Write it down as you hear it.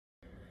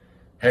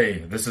Hey,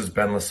 this is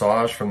Ben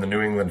Lesage from the New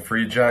England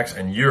Free Jacks,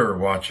 and you're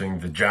watching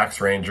the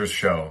Jacks Rangers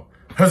Show.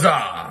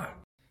 Huzzah!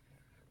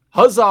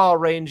 Huzzah,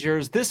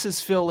 Rangers. This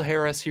is Phil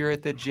Harris here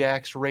at the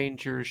Jacks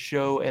Rangers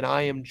Show, and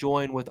I am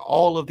joined with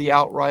all of the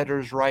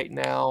Outriders right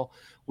now.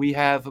 We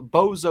have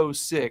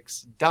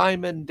Bozo6,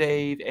 Diamond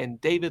Dave,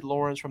 and David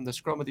Lawrence from the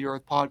Scrum of the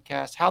Earth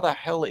podcast. How the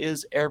hell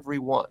is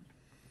everyone?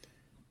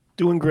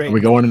 Doing great. Are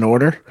we going in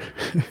order?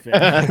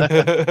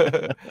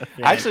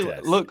 Actually,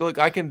 look,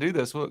 I can do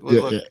this. Look.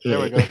 There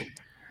we go.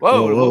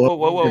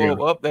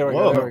 Whoa. There we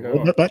go.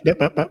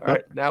 All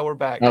right, now we're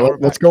back.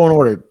 Let's go in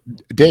order.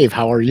 Dave,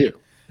 how are you?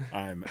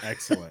 I'm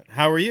excellent.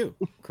 How are you,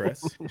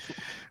 Chris?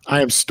 I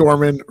am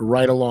storming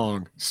right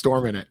along.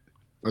 Storming it.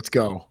 Let's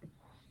go.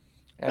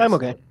 Excellent. I'm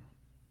okay.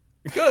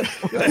 Good.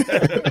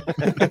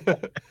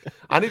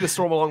 I need to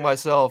storm along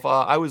myself.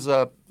 I was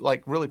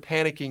really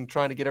panicking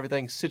trying to get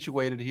everything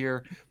situated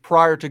here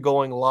prior to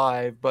going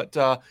live, but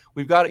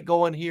we've got it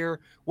going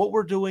here. What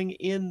we're doing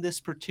in this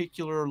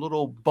particular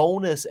little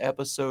bonus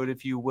episode,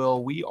 if you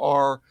will, we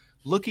are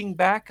looking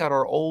back at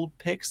our old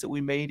picks that we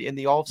made in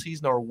the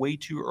offseason, our way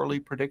too early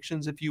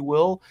predictions, if you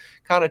will,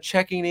 kind of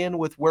checking in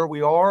with where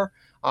we are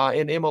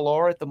in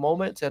MLR at the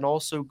moment, and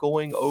also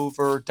going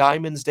over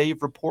Diamond's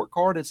Dave report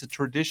card. It's a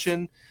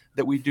tradition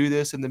that we do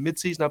this in the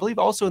midseason. I believe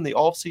also in the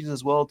offseason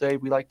as well,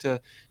 Dave. We like to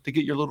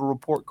get your little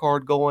report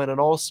card going, and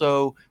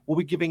also we'll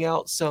be giving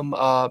out some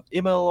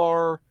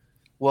MLR,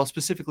 well,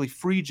 specifically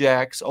Free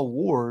Jacks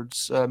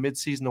awards,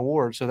 midseason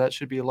awards. So that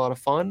should be a lot of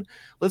fun.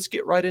 Let's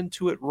get right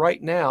into it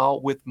right now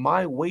with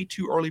my way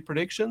too early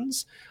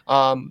predictions.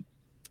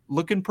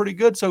 Looking pretty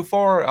good so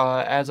far,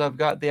 as I've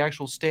got the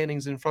actual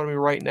standings in front of me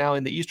right now.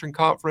 In the Eastern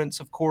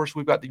Conference, of course,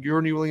 we've got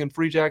your New England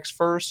Free Jacks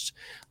first,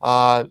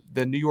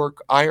 the New York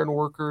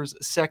Ironworkers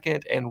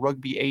second, and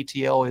Rugby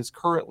ATL is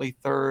currently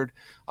third,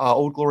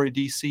 Old Glory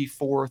DC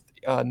fourth,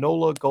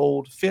 NOLA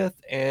Gold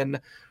fifth,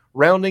 and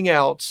rounding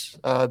out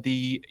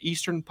the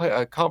Eastern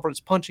Conference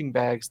punching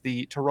bags,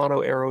 the Toronto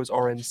Arrows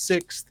are in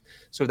sixth.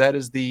 So that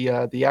is the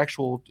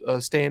actual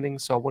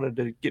standings. So I wanted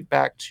to get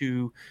back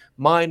to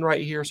mine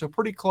right here. So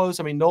pretty close.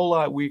 I mean,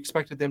 NOLA, we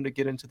expected them to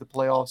get into the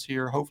playoffs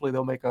here. Hopefully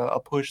they'll make a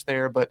push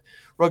there. But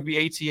Rugby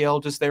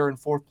ATL just there in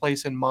fourth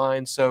place in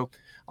mine. So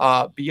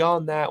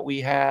beyond that,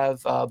 we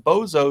have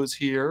Bozos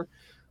here.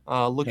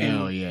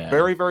 Looking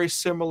very, very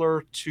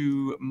similar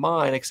to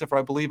mine, except for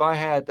I believe I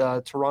had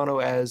Toronto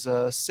as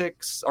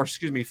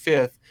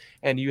fifth,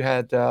 and you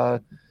had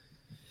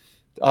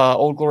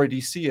Old Glory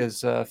DC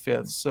as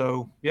fifth.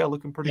 So yeah,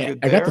 looking pretty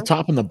good there. I got the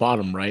top and the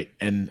bottom right,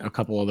 and a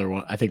couple other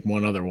one. I think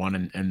one other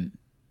one, and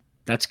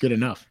that's good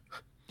enough.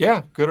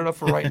 Yeah, good enough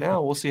for right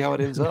now. We'll see how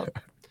it ends up.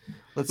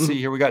 Let's see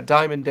here. We got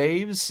Diamond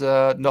Dave's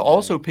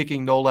also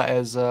picking NOLA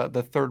as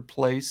the third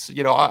place.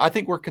 You know, I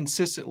think we're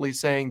consistently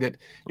saying that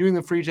New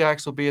England Free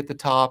Jacks will be at the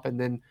top, and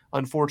then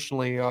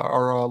unfortunately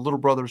our little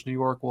brothers New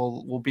York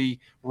will be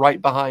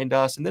right behind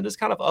us, and then it's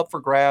kind of up for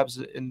grabs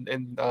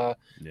in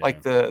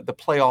like the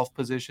playoff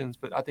positions.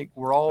 But I think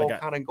we're all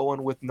kind of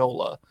going with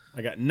NOLA.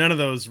 I got none of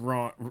those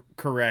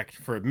correct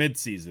for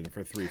midseason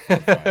for 3, 4,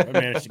 5. I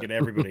managed to get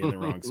everybody in the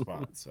wrong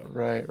spot. So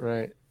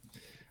right.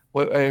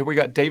 Well, we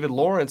got David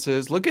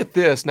Lawrence's. Look at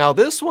this. Now,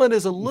 this one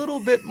is a little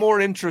bit more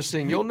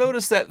interesting. You'll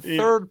notice that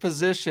third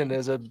position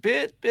is a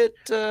bit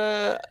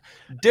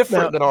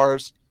different than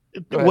ours.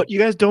 What you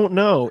guys don't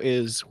know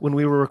is when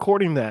we were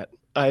recording that,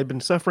 I had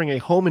been suffering a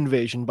home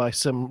invasion by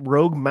some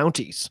rogue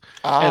Mounties,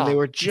 and they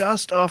were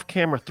just off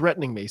camera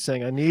threatening me,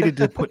 saying I needed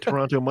to put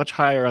Toronto much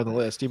higher on the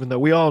list, even though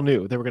we all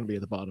knew they were going to be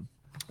at the bottom.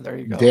 There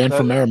you go. Dan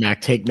from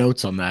Merrimack, take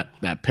notes on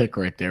that pick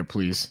right there,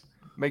 please.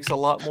 Makes a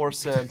lot more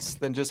sense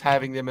than just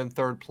having them in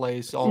third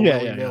place. Yeah.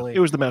 It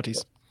was the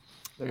Mounties.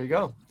 There you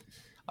go.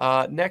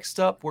 Next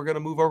up, we're going to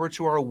move over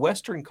to our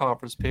Western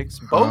Conference picks.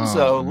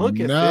 Bozo, look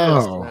at this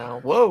now.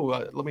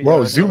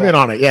 Whoa, zoom in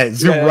on it. Yeah,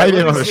 zoom right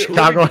in on the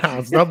Chicago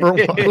Hounds, number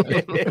one.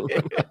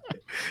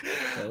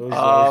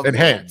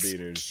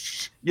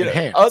 Enhance.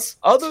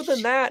 Other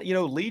than that,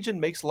 Legion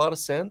makes a lot of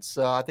sense.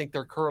 I think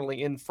they're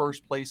currently in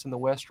first place in the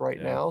West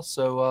right now.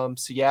 So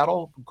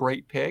Seattle,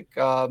 great pick.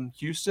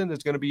 Houston is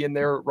going to be in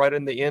there right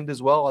in the end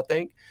as well, I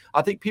think.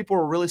 I think people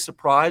are really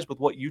surprised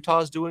with what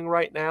Utah's doing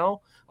right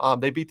now.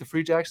 They beat the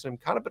Free Jacks and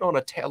kind of been on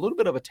a little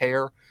bit of a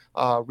tear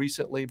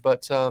recently.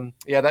 But,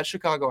 that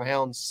Chicago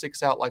Hounds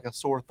sticks out like a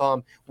sore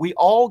thumb. We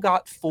all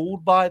got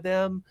fooled by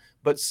them,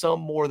 but some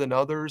more than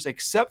others,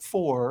 except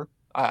for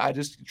I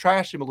just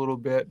trashed him a little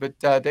bit. But,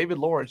 David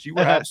Lawrence, you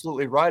were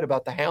absolutely right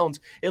about the Hounds.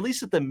 At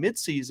least at the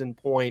midseason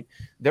point,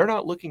 they're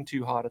not looking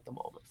too hot at the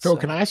moment. Phil,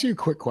 can I ask you a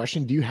quick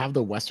question? Do you have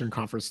the Western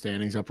Conference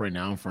standings up right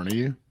now in front of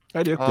you?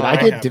 I do.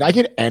 Did I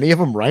get any of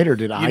them right, or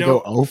did I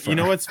go over? You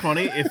know what's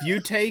funny? If you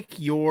take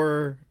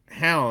your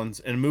Hounds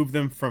and move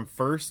them from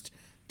first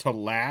to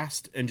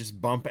last and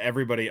just bump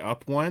everybody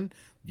up one,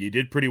 you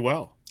did pretty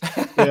well.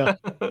 Yeah.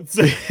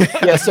 So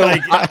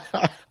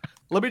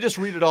let me just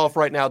read it off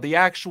right now. The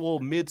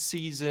actual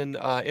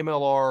midseason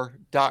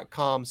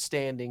MLR.com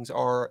standings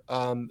are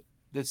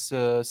this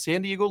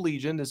San Diego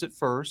Legion is at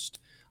first.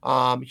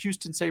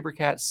 Houston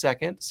SaberCats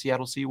second,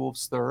 Seattle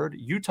Seawolves third,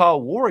 Utah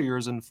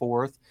Warriors in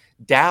fourth,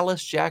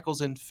 Dallas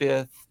Jackals in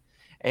fifth,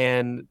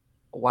 and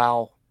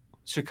wow,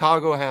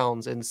 Chicago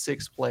Hounds in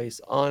sixth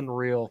place.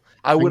 Unreal.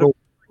 I would have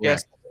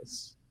guessed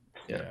this.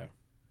 Yeah.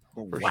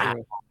 For Wow.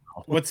 sure.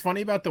 What's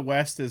funny about the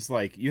West is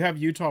like you have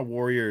Utah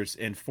Warriors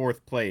in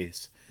fourth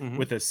place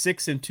with a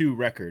 6-2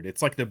 record.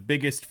 It's like the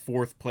biggest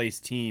fourth place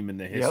team in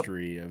the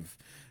history of,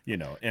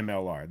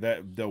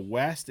 MLR. The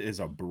West is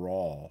a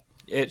brawl.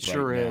 It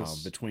sure now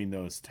is. between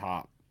those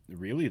top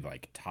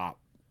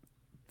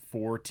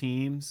 4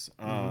 teams.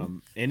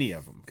 Any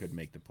of them could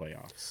make the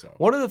playoffs. So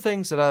one of the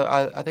things that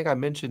I think I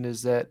mentioned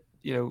is that,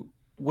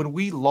 when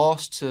we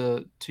lost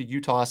to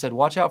Utah, I said,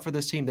 watch out for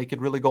this team. They could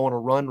really go on a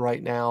run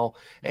right now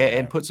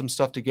and put some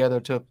stuff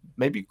together to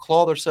maybe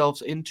claw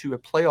themselves into a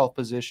playoff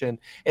position.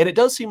 And it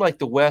does seem like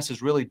the West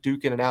is really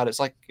duking it out. It's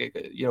like,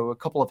 a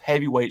couple of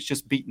heavyweights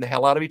just beating the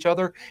hell out of each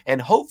other.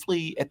 And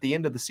hopefully at the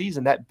end of the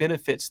season, that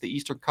benefits the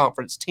Eastern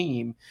Conference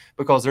team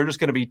because they're just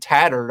going to be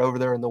tattered over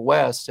there in the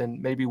West. And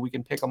maybe we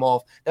can pick them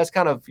off. That's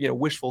kind of,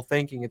 wishful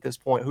thinking at this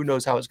point. Who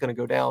knows how it's going to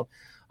go down.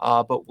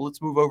 But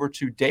let's move over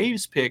to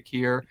Dave's pick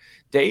here.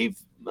 Dave,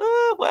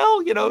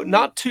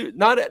 not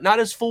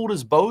as fooled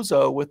as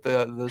Bozo with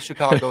the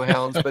Chicago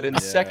Hounds, but in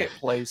second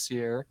place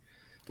here.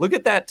 Look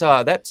at that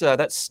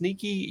that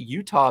sneaky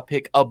Utah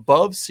pick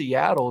above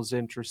Seattle is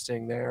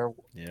interesting there.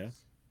 Yeah.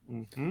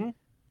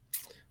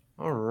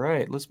 All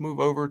right, let's move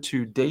over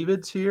to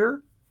David's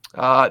here.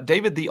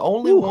 David, the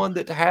only one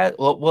that had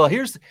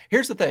here's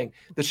the thing.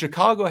 The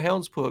Chicago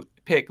Hounds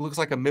pick looks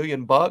like $1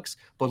 million, but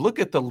look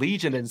at the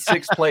Legion in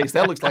sixth place.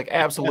 That looks like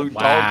absolute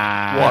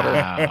dog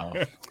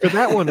water. For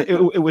that one,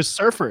 it was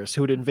surfers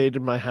who had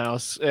invaded my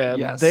house,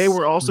 and they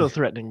were also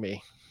threatening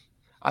me.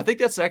 I think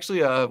that's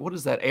actually what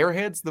is that?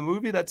 Airheads, the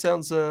movie? That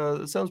sounds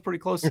pretty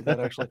close to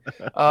that actually.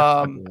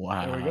 Wow.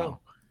 There we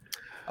go.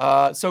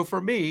 So for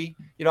me,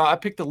 I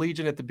picked the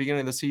Legion at the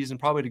beginning of the season,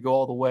 probably to go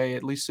all the way,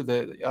 at least to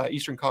the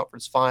Eastern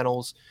Conference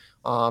Finals.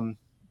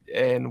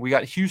 And we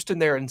got Houston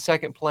there in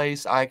second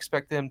place. I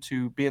expect them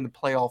to be in the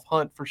playoff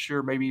hunt for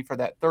sure, maybe for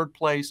that third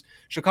place.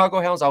 Chicago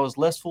Hounds, I was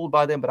less fooled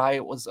by them, but I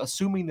was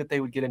assuming that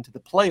they would get into the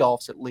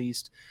playoffs at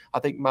least.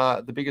 I think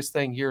the biggest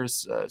thing here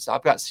is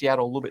I've got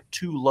Seattle a little bit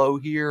too low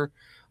here.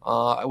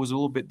 I was a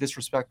little bit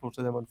disrespectful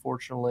to them,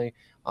 unfortunately,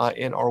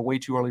 in our way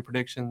too early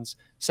predictions,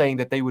 saying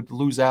that they would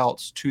lose out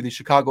to the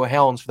Chicago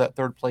Hounds for that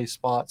third place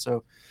spot.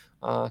 So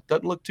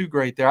doesn't look too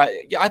great there.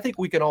 I think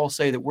we can all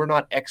say that we're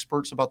not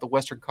experts about the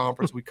Western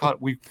Conference. We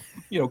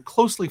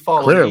closely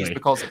follow these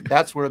because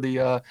that's where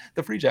the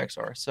Free Jacks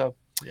are. So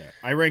yeah,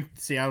 I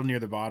ranked Seattle near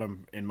the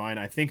bottom in mine.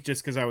 I think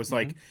just because I was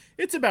like,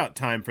 it's about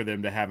time for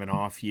them to have an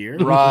off year.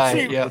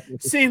 Right.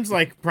 Seems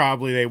like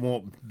probably they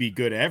won't be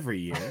good every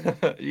year.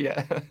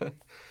 Yeah.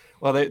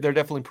 Well, they're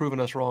definitely proving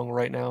us wrong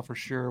right now for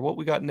sure. What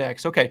we got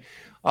next? Okay.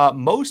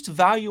 Most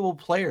valuable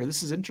player.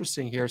 This is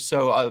interesting here.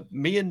 So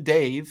me and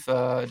Dave,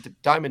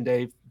 Diamond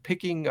Dave,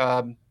 picking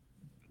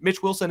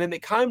Mitch Wilson, and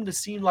it kind of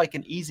seemed like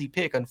an easy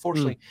pick.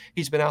 Unfortunately,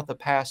 he's been out the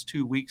past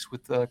 2 weeks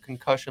with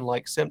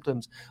concussion-like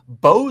symptoms.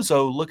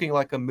 Bozo looking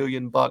like $1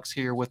 million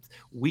here with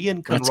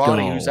Wian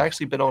Conradi, who's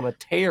actually been on a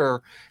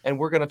tear, and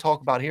we're going to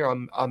talk about here,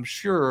 I'm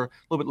sure, a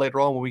little bit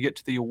later on when we get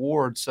to the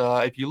awards.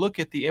 If you look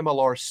at the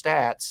MLR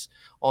stats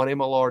on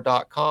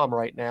MLR.com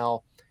right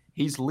now,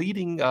 he's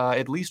leading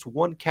at least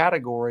one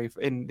category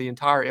in the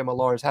entire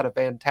MLR. Has had a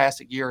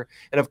fantastic year.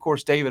 And, of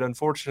course, David,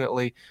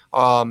 unfortunately,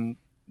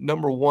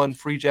 number one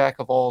Free Jack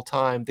of all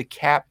time, the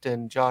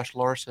captain, Josh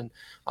Larson,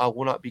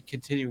 will not be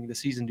continuing the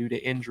season due to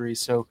injury.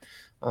 So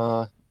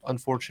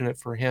unfortunate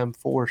for him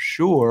for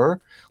sure.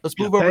 Let's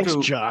move over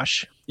to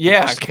Josh.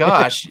 Yeah,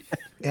 gosh.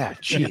 Yeah,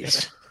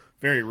 jeez.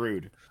 Very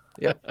rude.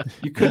 Yeah,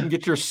 you couldn't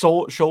get your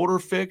shoulder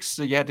fixed,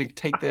 so you had to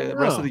take the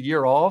rest of the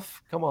year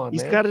off. Come on,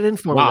 He's man. got it in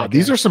for me. Wow,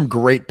 these are some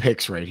great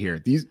picks right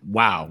here.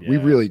 We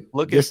really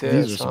look at this.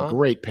 These are some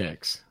great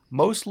picks.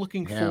 Most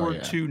looking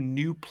forward to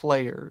new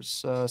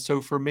players.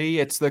 So for me,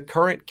 it's the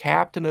current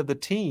captain of the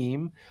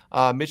team,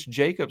 Mitch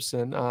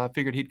Jacobson.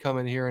 Figured he'd come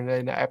in here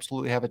and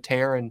absolutely have a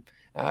tear. And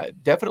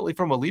definitely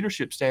from a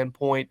leadership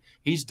standpoint,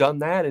 he's done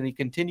that, and he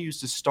continues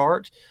to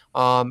start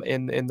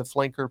in the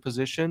flanker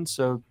position.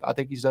 So I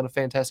think he's done a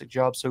fantastic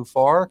job so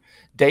far.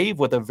 Dave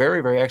with a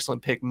very, very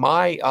excellent pick.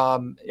 My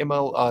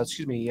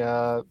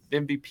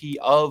MVP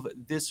of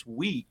this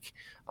week.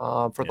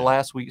 For the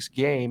last week's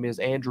game is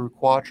Andrew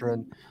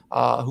Quattrin,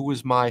 who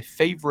was my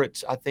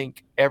favorite, I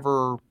think,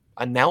 ever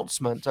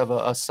announcement of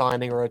a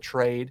signing or a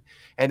trade.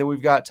 And then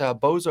we've got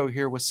Bozo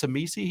here with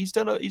Samisi. He's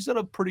done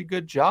a pretty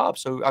good job.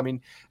 So, I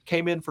mean,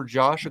 came in for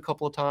Josh a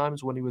couple of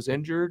times when he was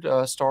injured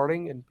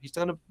starting, and he's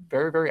done a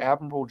very, very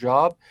admirable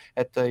job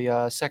at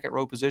the second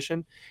row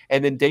position.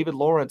 And then David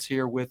Lawrence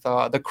here with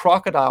the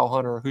Crocodile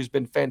Hunter, who's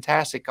been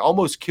fantastic.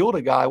 Almost killed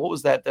a guy. What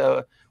was that?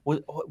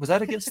 Was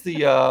that against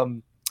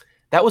the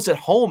that was at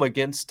home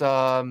against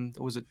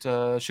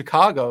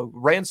Chicago.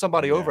 Ran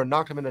somebody over and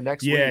knocked him in the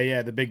next week.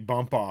 Yeah, the big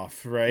bump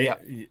off, right?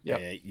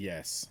 Yeah.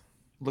 Yes.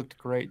 Looked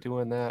great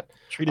doing that.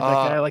 Treated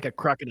that guy like a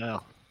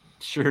crocodile.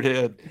 Sure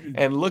did.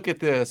 And look at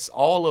this.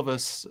 All of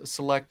us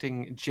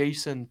selecting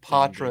Jason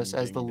Patras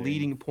as the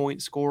leading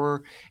point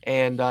scorer.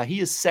 And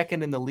he is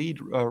second in the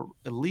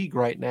league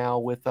right now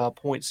with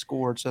points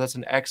scored. So that's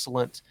an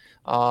excellent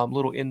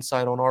little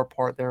insight on our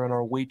part there in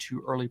our way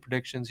too early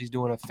predictions. He's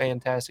doing a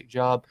fantastic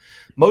job.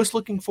 Most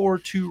looking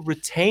forward to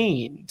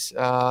retained.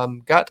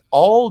 Got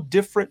all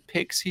different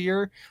picks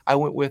here. I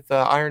went with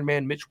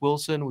Ironman Mitch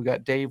Wilson. We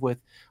got Dave with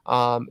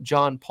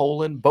John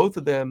Poland. Both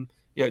of them.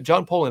 Yeah,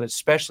 John Poland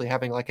especially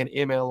having like an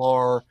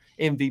MLR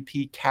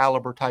MVP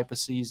caliber type of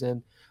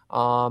season.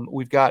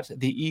 We've got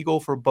the Eagle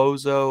for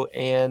Bozo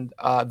and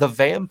the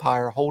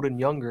Vampire Holden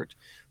Youngert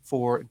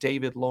for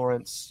David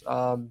Lawrence.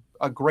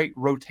 A great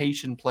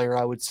rotation player,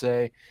 I would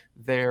say,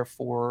 there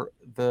for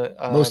the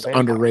most Vampire.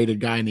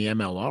 underrated guy in the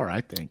MLR, I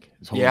think.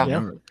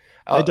 Yeah.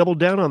 I doubled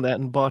down on that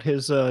and bought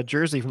his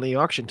jersey from the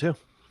auction too.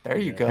 There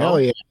you go.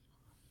 Hell yeah.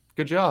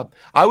 Good job.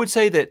 I would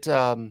say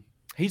that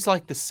he's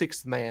like the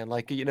sixth man.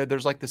 Like,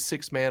 there's like the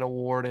sixth man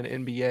award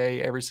in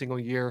NBA every single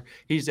year.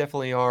 He's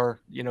definitely our,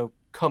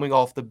 coming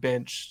off the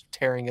bench,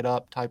 tearing it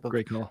up type of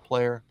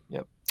player.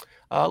 Yep.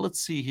 Let's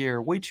see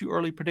here. Way too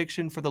early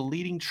prediction for the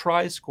leading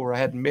try scorer. I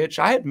had Mitch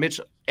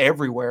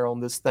everywhere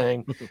on this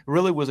thing.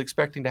 Really was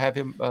expecting to have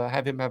him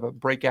have a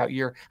breakout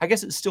year. I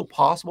guess it's still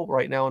possible.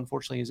 Right now,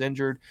 unfortunately, he's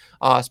injured.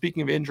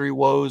 Speaking of injury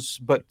woes,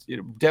 but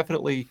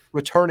definitely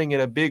returning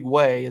in a big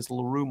way is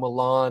LaRue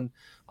Milan.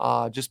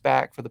 Just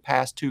back for the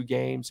past 2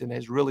 games and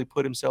has really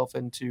put himself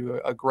into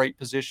a great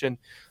position.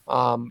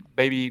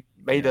 Maybe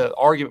made an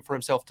argument for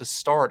himself to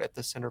start at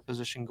the center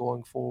position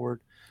going forward.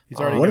 He's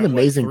already what got, an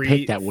amazing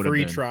pick that would have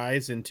been. 3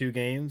 tries in 2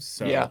 games.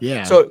 So.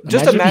 Yeah. So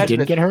just imagine if he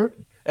didn't get hurt.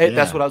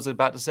 That's what I was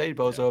about to say,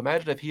 Bozo.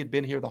 Imagine if he had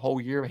been here the whole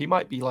year. He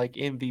might be like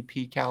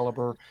MVP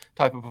caliber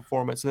type of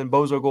performance. And then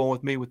Bozo going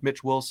with me with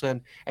Mitch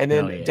Wilson. And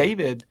then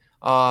David,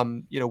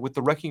 with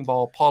the wrecking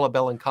ball, Paula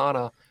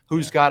Bellincana,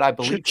 who's got, I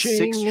believe,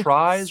 6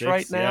 tries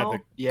right now.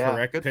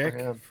 Correct pick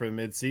for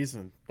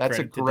midseason. That's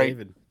Credit a great,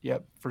 David.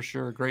 Yep, for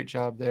sure. Great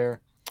job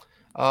there.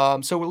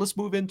 So let's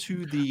move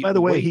into the. By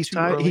the way, he's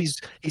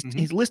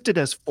listed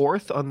as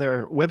 4th on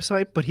their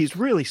website, but he's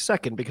really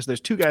 2nd because there's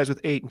 2 guys with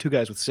 8 and 2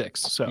 guys with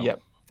 6. So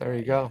yep, there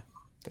you go.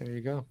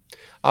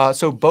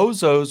 So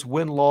Bozo's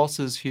win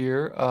losses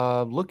here.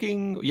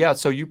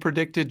 So you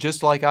predicted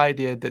just like I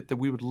did that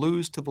we would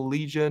lose to the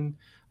Legion.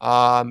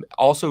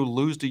 Also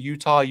lose to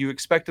Utah. You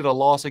expected a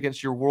loss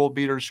against your world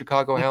beaters,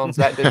 Chicago Hounds.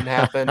 That didn't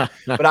happen.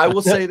 But I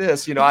will say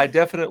this, I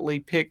definitely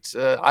picked,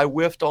 I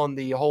whiffed on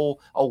the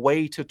whole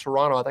away to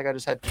Toronto. I think I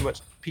just had too much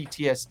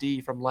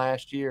PTSD from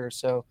last year.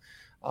 So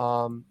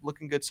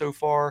looking good so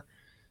far.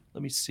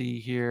 Let me see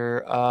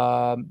here.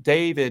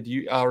 David,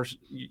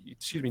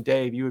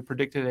 Dave, you had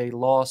predicted a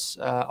loss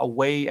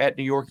away at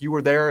New York. You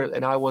were there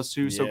and I was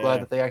too. So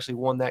glad that they actually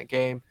won that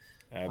game.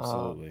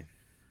 Absolutely.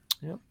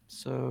 Yep.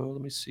 So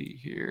let me see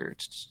here.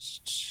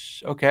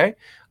 Okay.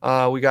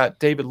 We got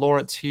David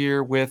Lawrence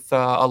here with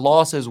a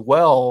loss as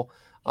well.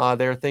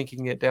 They're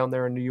thinking it down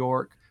there in New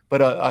York,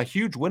 but a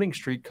huge winning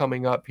streak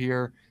coming up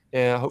here.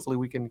 Hopefully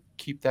we can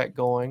keep that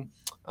going.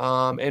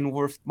 And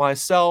with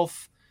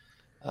myself,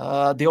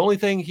 the only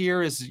thing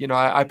here is,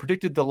 I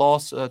predicted the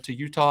loss to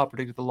Utah, I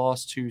predicted the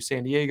loss to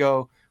San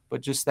Diego. But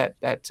just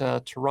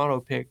that Toronto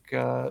pick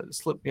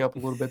slipped me up a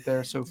little bit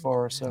there so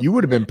far. So you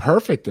would have been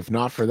perfect if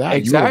not for that.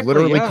 Exactly, you would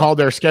have literally called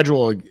their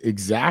schedule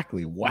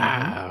exactly.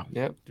 Wow. Mm-hmm.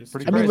 Yep.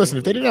 Listen,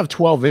 if they didn't have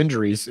 12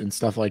 injuries and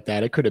stuff like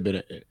that, it could have been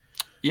it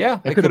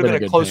could have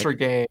been a closer pick.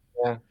 Game.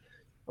 Yeah.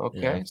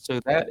 Okay.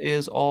 So that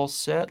is all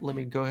set. Let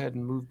me go ahead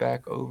and move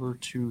back over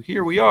to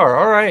here we are.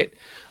 All right.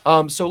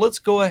 So let's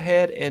go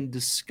ahead and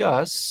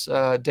discuss.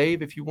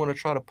 Dave, if you want to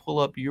try to pull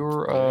up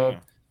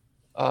your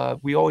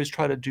we always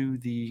try to do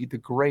the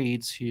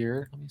grades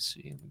here. Let me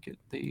see. Let me get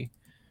the.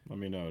 Let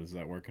me know. Is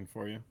that working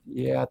for you?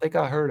 Yeah, I think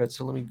I heard it.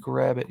 So let me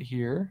grab it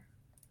here.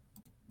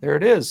 There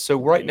it is.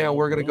 So right now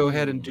we're going to go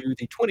ahead and do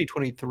the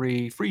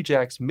 2023 Free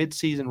Jacks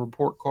midseason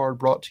report card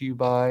brought to you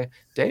by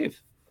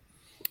Dave.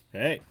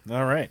 Hey,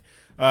 all right.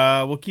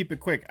 We'll keep it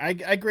quick. I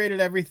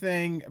graded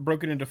everything,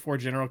 broken into 4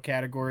 general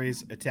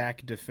categories: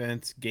 attack,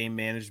 defense, game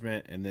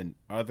management, and then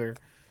other.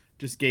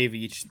 Just gave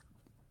each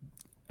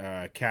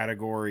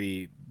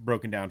category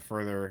broken down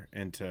further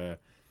into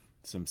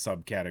some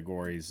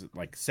subcategories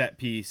like set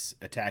piece,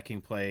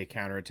 attacking play,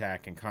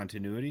 counterattack, and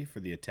continuity for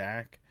the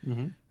attack.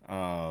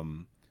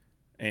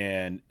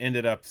 And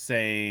ended up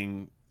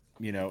saying,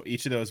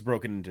 each of those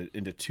broken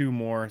into 2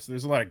 more. So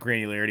there's a lot of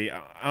granularity.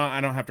 I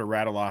don't have to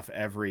rattle off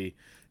every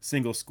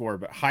single score,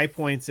 but high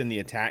points in the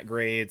attack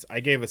grades.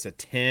 I gave us a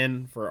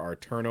 10 for our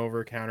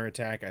turnover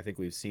counterattack. I think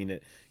we've seen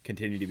it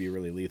continue to be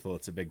really lethal.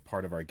 It's a big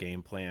part of our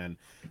game plan.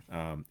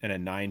 And a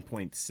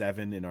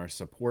 9.7 in our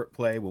support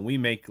play. When we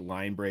make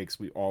line breaks,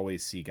 we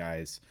always see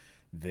guys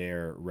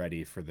there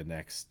ready for the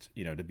next,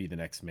 to be the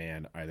next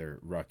man, either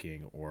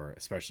rucking or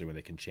especially when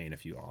they can chain a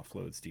few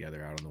offloads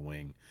together out on the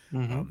wing.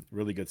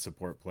 Really good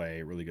support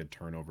play, really good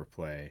turnover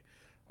play.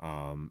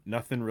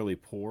 Nothing really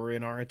poor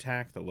in our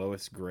attack. The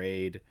lowest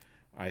grade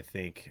I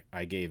think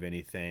I gave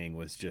anything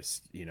was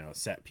just,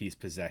 set piece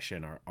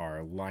possession,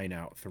 our line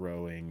out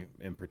throwing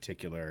in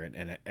particular,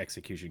 and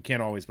execution.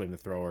 Can't always blame the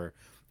thrower.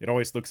 It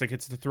always looks like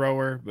it's the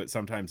thrower, but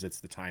sometimes it's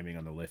the timing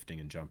on the lifting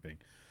and jumping.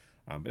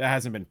 But that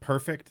hasn't been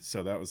perfect,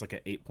 so that was like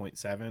an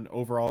 8.7.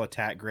 Overall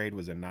attack grade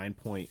was a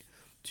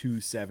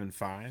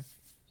 9.275.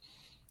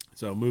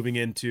 So moving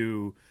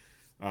into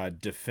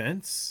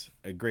defense,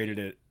 I graded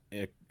it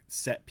a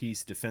set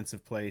piece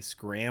defensive play,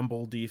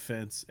 scramble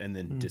defense, and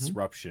then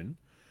disruption.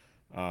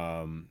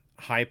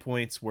 High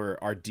points were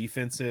our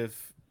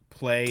defensive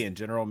play in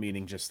general,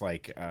 meaning just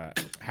like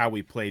how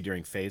we play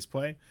during phase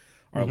play.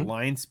 Our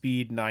line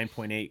speed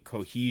 9.8,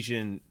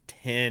 cohesion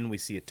 10. We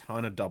see a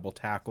ton of double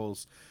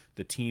tackles.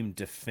 The team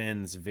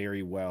defends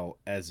very well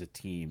as a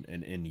team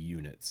and in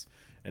units,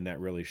 and that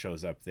really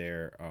shows up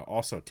there.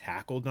 Also,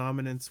 tackle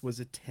dominance was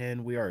a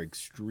 10. We are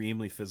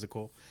extremely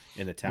physical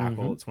in the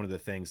tackle. It's one of the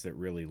things that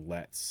really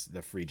lets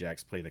the Free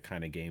Jacks play the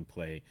kind of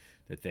gameplay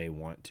that they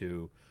want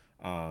to.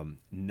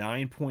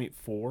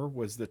 9.4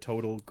 was the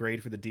total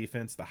grade for the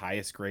defense, the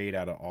highest grade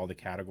out of all the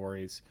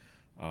categories.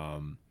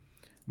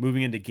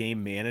 Moving into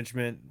game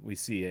management, we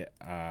see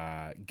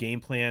game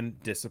plan,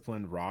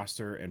 discipline,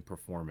 roster, and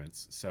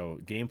performance.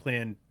 So game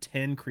plan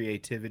 10,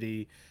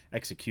 creativity,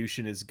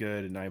 execution is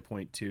good at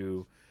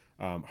 9.2.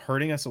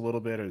 Hurting us a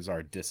little bit is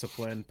our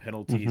discipline.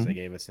 Penalties, they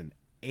gave us an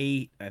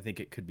 8. I think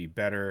it could be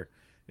better.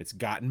 It's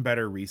gotten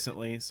better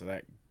recently, so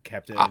that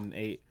kept it an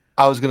 8.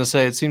 I was going to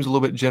say it seems a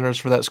little bit generous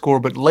for that score,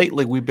 but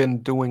lately we've been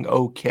doing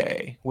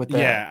okay with that.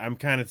 Yeah, I'm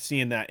kind of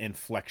seeing that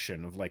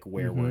inflection of like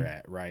where we're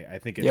at, right? I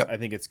think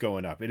it's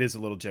going up. It is a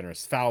little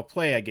generous. Foul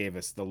play, I gave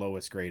us the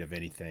lowest grade of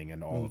anything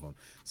in all of them,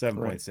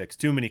 7.6. Right.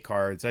 Too many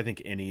cards. I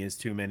think any is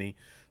too many.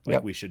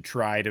 Like we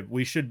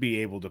should be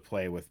able to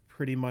play with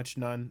pretty much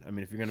none. I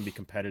mean, if you're going to be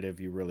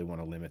competitive, you really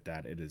want to limit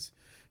that. It is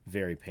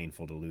very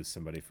painful to lose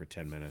somebody for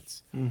 10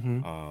 minutes.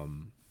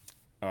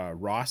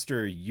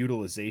 Roster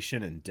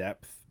utilization and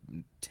depth,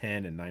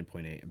 10 and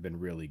 9.8 have been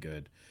really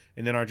good.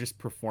 And then our just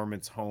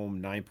performance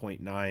home,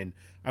 9.9.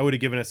 I would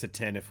have given us a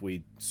 10 if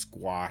we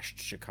squashed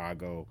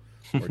Chicago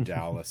or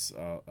Dallas,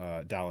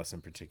 Dallas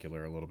in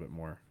particular, a little bit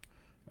more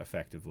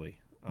effectively.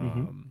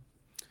 And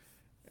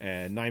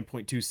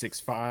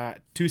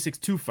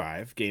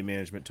 9.2625 game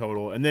management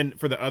total. And then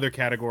for the other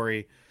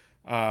category,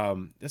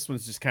 this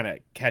one's just kind of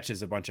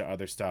catches a bunch of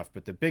other stuff,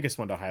 but the biggest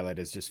one to highlight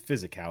is just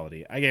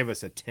physicality. I gave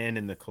us a 10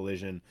 in the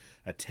collision,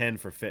 a 10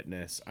 for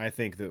fitness. I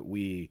think that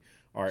we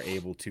are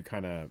able to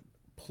kind of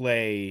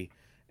play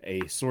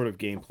a sort of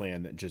game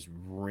plan that just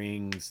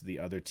wrings the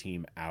other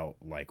team out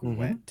like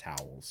wet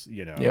towels,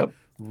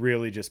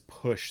 really just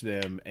push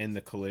them in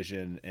the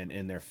collision and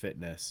in their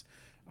fitness.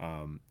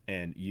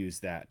 And use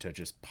that to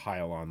just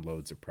pile on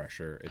loads of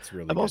pressure. It's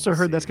really. I've also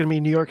heard that's going to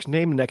be New York's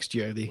name next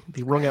year. The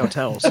wrung out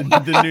towels.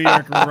 The New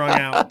York wrung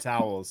out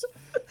towels.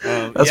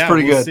 That's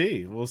pretty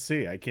good. We'll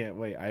see. I can't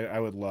wait. I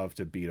would love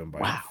to beat them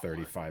by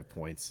 35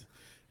 points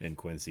in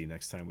Quincy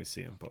next time we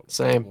see them. But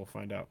same. We'll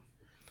find out.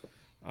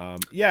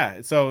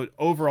 So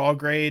overall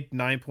grade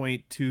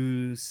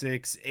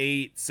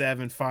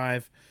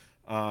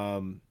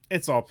 9.26875.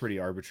 It's all pretty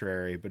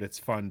arbitrary, but it's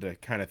fun to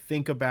kind of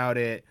think about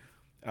it.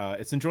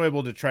 It's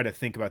enjoyable to try to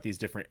think about these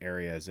different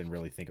areas and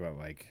really think about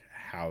like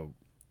how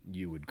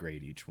you would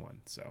grade each one.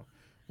 So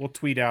we'll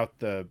tweet out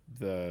the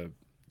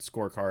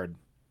scorecard.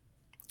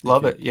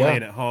 Love it. Yeah.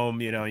 Playing at home,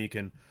 you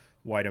can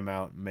white them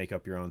out, make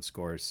up your own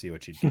scores, see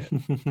what you get.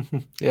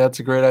 Yeah,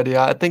 it's a great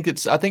idea. I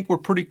think we're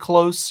pretty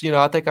close.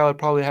 I think I would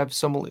probably have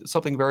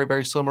something very,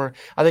 very similar.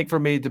 I think for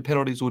me, the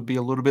penalties would be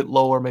a little bit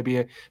lower,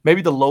 maybe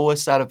the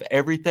lowest out of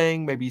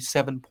everything, maybe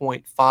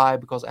 7.5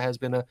 because it has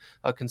been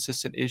a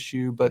consistent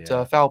issue. But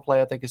foul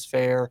play, I think, is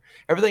fair.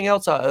 Everything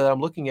else that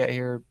I'm looking at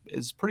here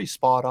is pretty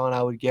spot on,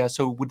 I would guess.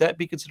 So would that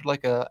be considered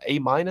like a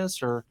A-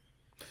 or?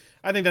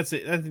 I think that's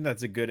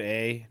a good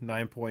A.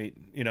 9 point.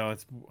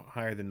 It's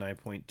higher than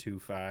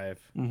 9.25.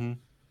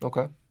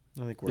 Okay. I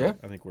think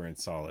we're in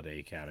solid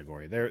A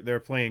category. They're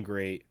playing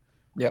great.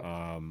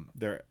 Yeah.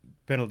 Their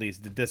penalties,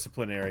 the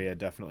discipline area,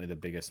 definitely the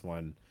biggest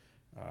one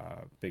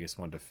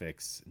to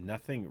fix.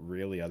 Nothing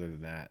really other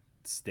than that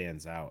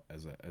stands out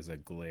as a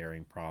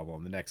glaring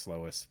problem. The next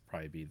lowest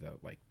probably be the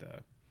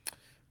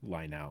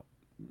line out.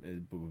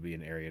 It would be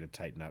an area to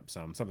tighten up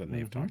something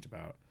they've talked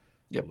about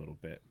a little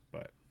bit,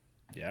 but.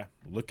 Yeah,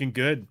 looking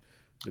good.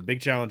 The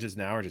big challenges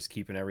now are just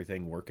keeping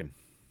everything working.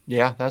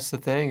 Yeah, that's the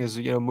thing is,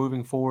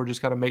 moving forward,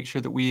 just got to make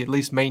sure that we at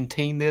least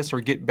maintain this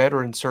or get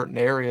better in certain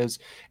areas,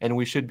 and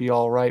we should be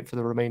all right for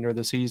the remainder of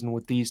the season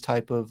with these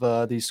type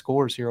of these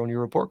scores here on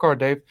your report card,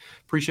 Dave.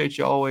 Appreciate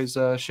you always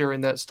sharing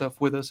that stuff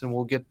with us, and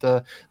we'll get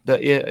the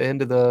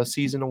end of the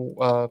season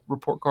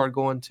report card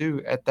going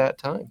too at that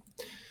time.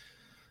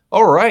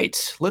 All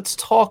right, let's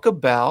talk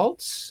about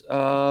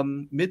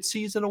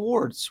midseason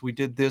awards. We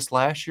did this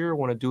last year. I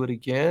want to do it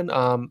again.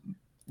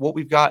 What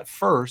we've got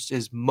first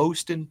is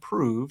most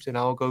improved, and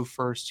I'll go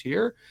first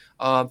here.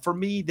 For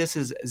me, this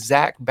is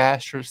Zach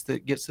Bastress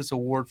that gets this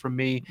award from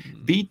me.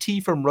 BT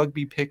from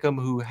Rugby Pick'em,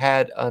 who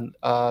had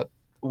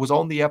was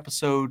on the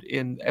episode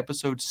in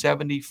episode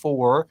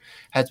 74,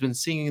 has been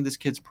singing this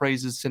kid's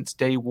praises since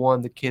day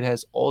one. The kid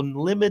has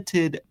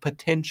unlimited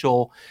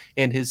potential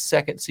in his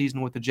second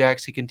season with the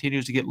Jacks. He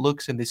continues to get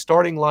looks in the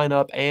starting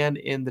lineup and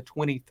in the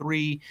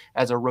 23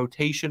 as a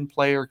rotation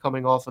player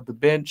coming off of the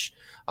bench.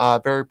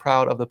 Very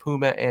proud of the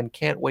Puma and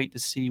can't wait to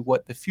see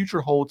what the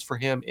future holds for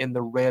him in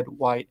the red,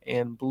 white,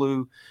 and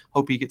blue.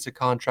 Hope he gets a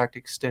contract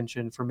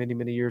extension for many,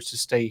 many years to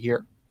stay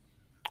here.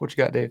 What you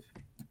got, Dave?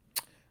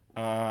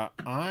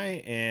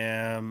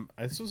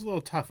 This was a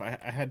little tough. I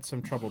had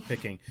some trouble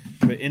picking,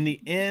 but in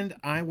the end,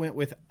 I went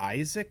with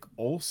Isaac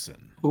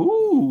Olson.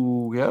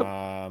 Ooh,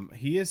 yep.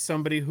 He is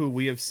somebody who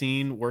we have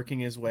seen working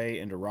his way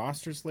into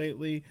rosters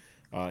lately.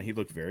 He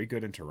looked very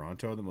good in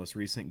Toronto, the most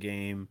recent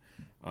game.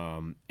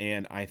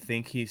 And I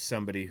think he's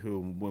somebody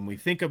who, when we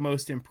think of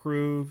most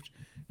improved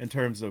in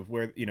terms of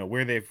where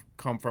they've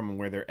come from and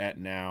where they're at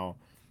now,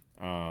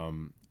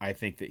 I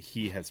think that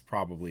he has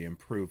probably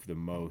improved the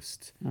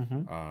most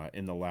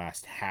in the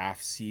last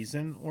half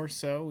season or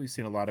so. We've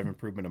seen a lot of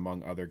improvement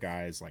among other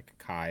guys like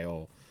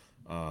Kyle,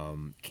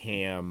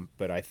 Cam,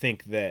 but I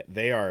think that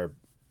they are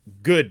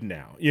good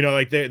now.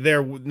 Like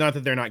they're not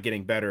that they're not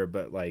getting better,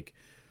 but like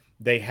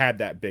they had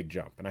that big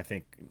jump, and I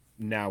think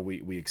now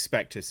we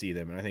expect to see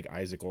them. And I think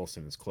Isaac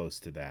Olson is close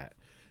to that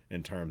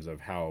in terms of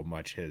how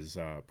much his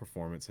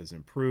performance has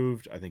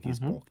improved. I think he's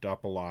bulked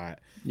up a lot.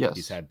 Yes.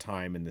 He's had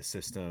time in the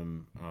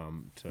system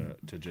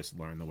to just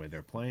learn the way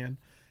they're playing.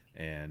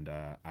 And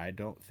I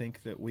don't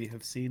think that we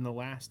have seen the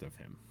last of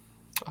him.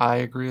 I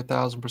agree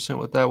 1,000%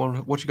 with that one.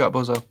 What you got,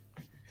 Bozo?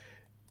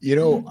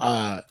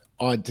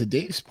 On to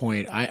Dave's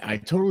point, I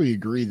totally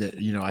agree that,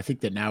 I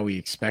think that now we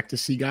expect to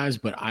see guys,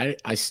 but I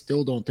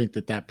still don't think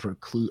that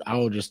precludes. I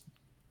will just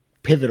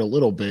pivot a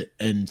little bit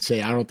and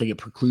say I don't think it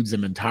precludes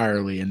them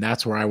entirely, and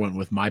that's where I went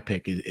with my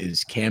pick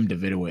is Cam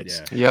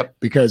Davidowitz. Yeah. Yep.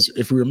 Because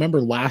if we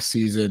remember last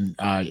season,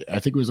 I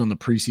think it was on the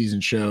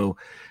preseason show,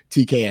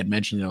 TK had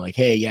mentioned they're like,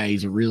 hey, yeah,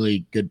 he's a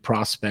really good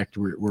prospect.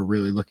 We're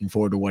really looking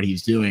forward to what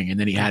he's doing, and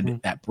then he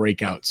had that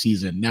breakout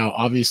season. Now,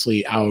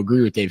 obviously, I'll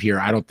agree with Dave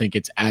here. I don't think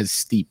it's as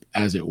steep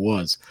as it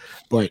was,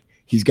 but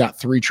he's got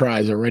 3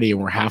 tries already,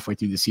 and we're halfway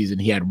through the season.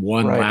 He had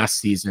 1 last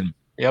season.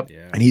 Yep.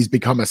 Yeah. And he's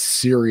become a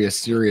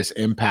serious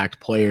impact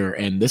player.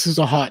 And this is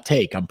a hot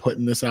take. I'm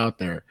putting this out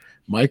there.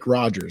 Mike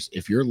Rogers,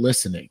 if you're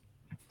listening,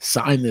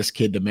 sign this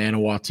kid to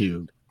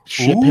Manawatu.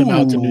 Ship him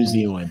out to New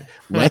Zealand.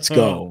 Let's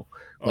go.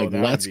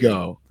 Let's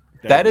go.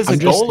 That is a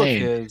goal of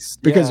his.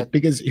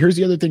 Because here's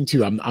the other thing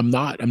too. I'm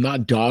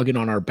not dogging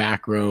on our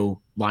back row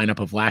lineup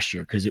of last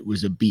year because it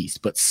was a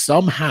beast, but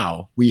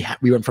somehow we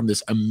went from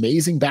this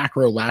amazing back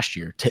row last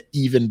year to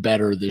even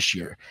better this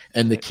year,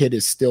 and the kid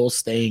is still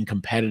staying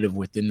competitive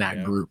within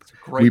that group.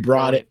 We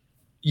brought it.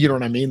 You know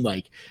what I mean?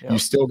 Like you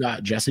still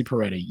got Jesse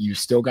Peretti, you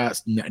still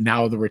got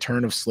now the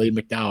return of Slade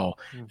McDowell.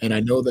 And I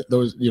know that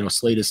those,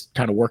 Slade is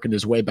kind of working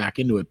his way back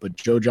into it, but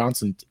Joe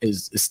Johnson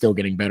is still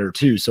getting better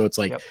too. So it's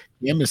like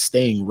him is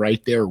staying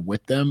right there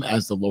with them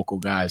as the local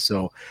guy.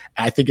 So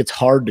I think it's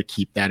hard to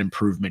keep that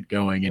improvement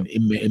going. And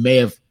it may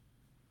have,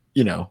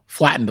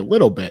 flattened a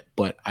little bit,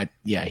 but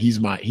he's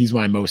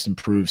my most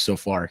improved so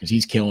far because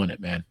he's killing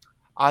it, man.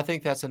 I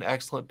think that's an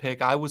excellent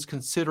pick. I was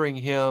considering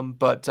him,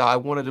 but I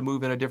wanted to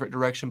move in a different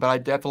direction. But I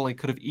definitely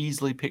could have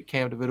easily picked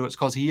Cam Davidowitz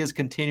because he is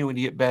continuing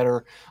to get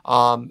better.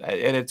 And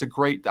it's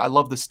I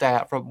love the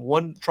stat. From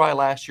 1 try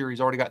last year,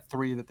 he's already got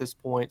 3 at this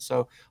point.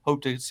 So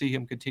hope to see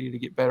him continue to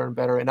get better and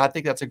better. And I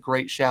think that's a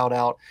great shout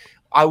out.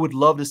 I would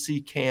love to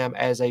see Cam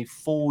as a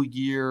full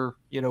year,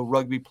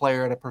 rugby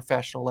player at a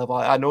professional level.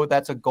 I know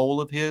that's a goal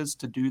of his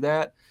to do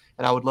that.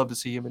 And I would love to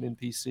see him in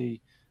NPC.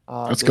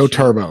 Let's go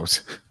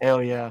Turbos.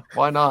 Hell yeah.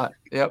 Why not?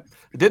 Yep.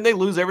 Didn't they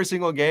lose every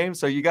single game?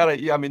 So you got to,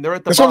 they're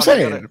at the That's bottom. What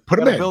I'm saying. Put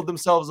them in. Build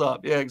themselves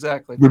up. Yeah,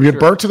 exactly. We get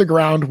burnt to the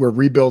ground. We're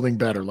rebuilding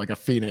better like a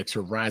phoenix.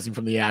 We're rising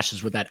from the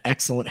ashes with that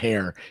excellent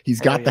hair.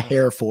 He's got the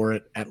hair for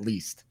it, at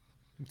least.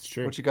 It's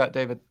true. What you got,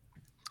 David?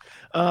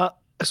 So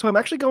I'm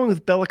actually going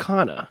with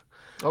Bellicana.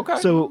 Okay.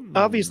 So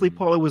obviously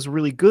Paulie was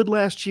really good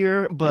last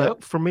year,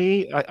 but for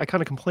me, I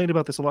kind of complained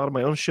about this a lot on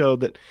my own show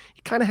that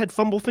he kind of had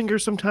fumble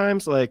fingers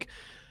sometimes. Like,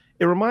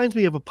 it reminds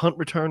me of a punt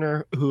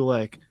returner who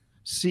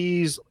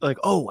sees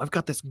oh, I've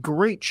got this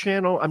great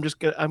channel.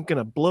 I'm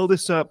gonna blow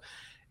this up,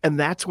 and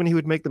that's when he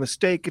would make the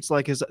mistake. It's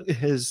like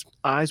his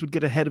eyes would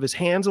get ahead of his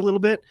hands a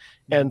little bit,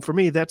 and for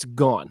me, that's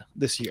gone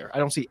this year. I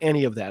don't see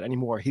any of that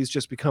anymore. He's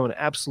just become an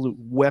absolute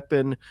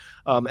weapon,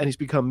 and he's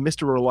become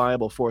Mr.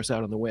 Reliable for us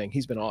out on the wing.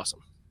 He's been awesome.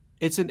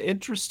 It's an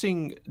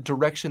interesting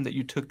direction that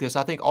you took this.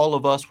 I think all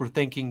of us were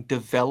thinking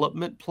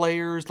development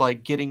players,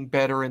 like getting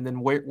better and then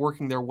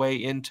working their way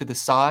into the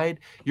side.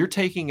 You're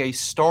taking a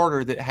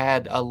starter that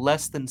had a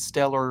less than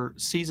stellar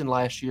season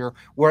last year,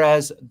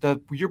 whereas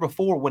the year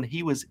before when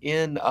he was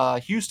in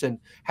Houston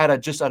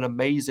had just an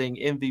amazing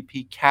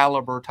MVP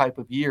caliber type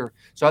of year.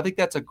 So I think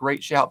that's a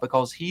great shout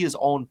because he is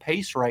on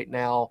pace right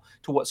now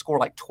to score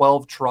like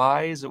 12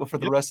 tries for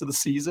the rest of the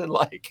season.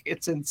 Like,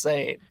 it's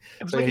insane.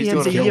 It was he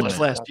had the yips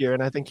last year,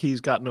 and I think he's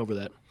gotten over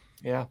that.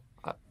 Yeah.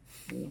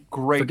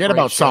 Great. Forget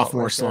about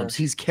sophomore slumps.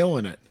 He's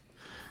killing it.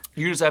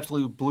 You just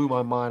absolutely blew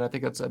my mind. I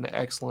think that's an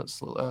excellent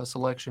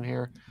selection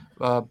here.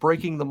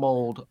 Breaking the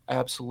mold,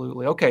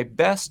 absolutely. Okay,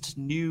 best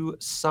new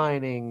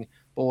signing,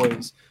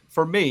 boys.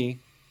 For me,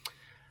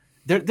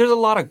 there's a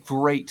lot of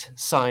great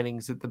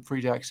signings that the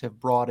Free Jacks have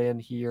brought in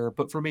here,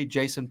 but for me,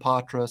 Jason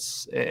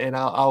Patras, and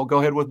I'll go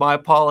ahead with my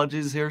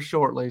apologies here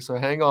shortly, so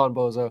hang on,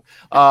 Bozo.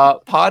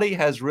 Potty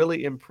has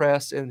really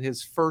impressed in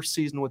his first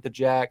season with the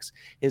Jacks.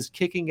 His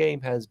kicking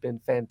game has been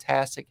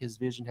fantastic. His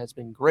vision has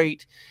been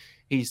great.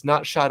 He's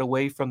not shied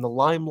away from the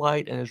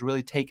limelight and has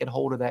really taken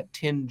hold of that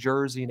 10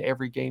 jersey in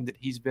every game that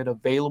he's been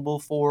available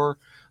for.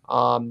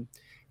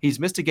 He's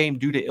missed a game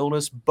due to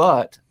illness,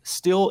 but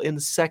still in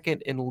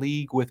second in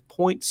league with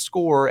point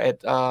score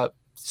at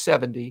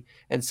 70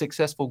 and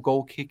successful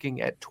goal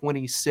kicking at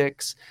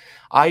 26.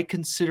 I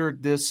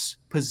considered this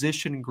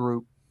position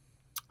group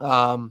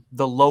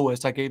the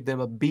lowest. I gave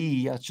them a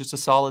B. That's just a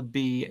solid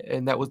B,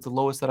 and that was the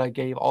lowest that I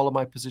gave all of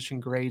my position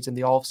grades in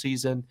the off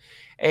season.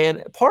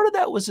 And part of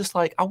that was just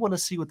like, I want to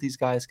see what these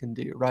guys can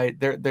do, right?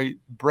 They're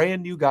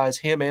brand new guys,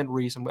 him and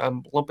Reese.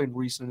 I'm lumping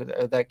Reese into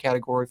that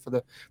category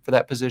for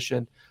that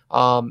position.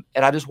 And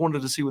I just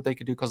wanted to see what they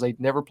could do because they'd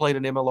never played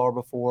an MLR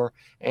before,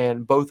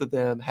 and both of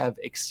them have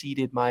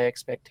exceeded my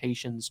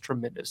expectations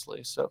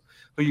tremendously. So,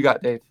 who you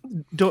got, Dave?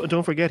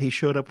 Don't forget, he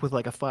showed up with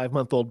like a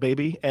 5-month-old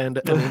baby and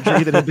an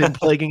injury that had been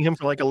plaguing him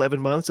for like 11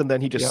 months, and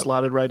then he just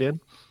slotted right in.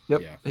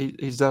 Yep, yeah.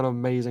 He's done an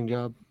amazing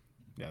job.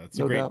 Yeah, that's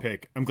a great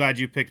pick. I'm glad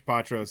you picked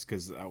Patras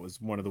because that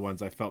was one of the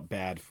ones I felt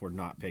bad for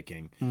not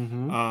picking.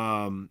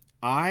 Mm-hmm.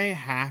 I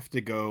have to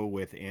go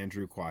with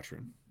Andrew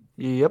Quattrin.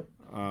 Yep.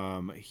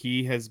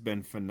 He has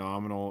been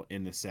phenomenal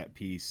in the set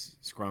piece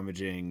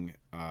scrummaging.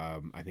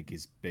 I think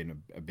he's been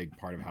a big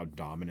part of how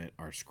dominant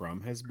our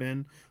scrum has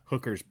been.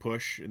 Hookers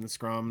push in the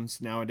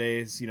scrums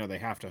nowadays. You know, they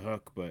have to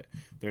hook, but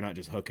they're not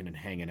just hooking and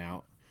hanging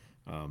out.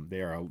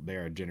 They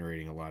are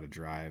generating a lot of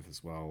drive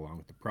as well, along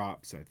with the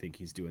props. I think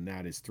he's doing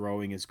that. His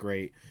throwing is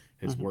great.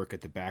 His work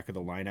at the back of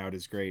the line out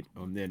is great.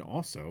 And then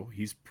also,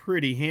 he's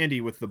pretty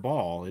handy with the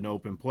ball in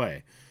open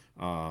play.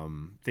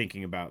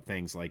 Thinking about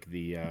things like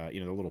the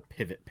little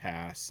pivot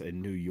pass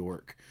in New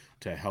York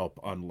to help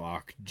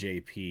unlock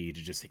JP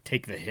to just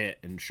take the hit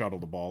and shuttle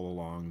the ball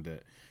along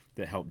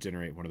that helped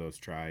generate one of those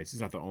tries.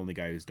 He's not the only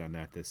guy who's done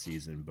that this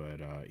season,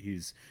 but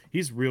he's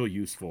real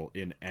useful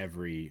in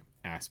every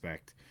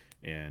aspect.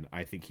 And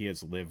I think he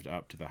has lived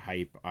up to the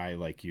hype. I,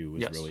 like you,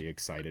 was really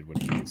excited when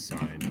he was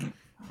signed.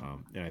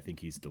 And I think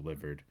he's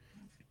delivered.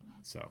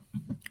 So,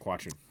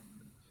 Quattrin.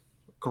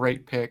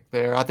 Great pick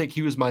there. I think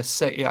he was my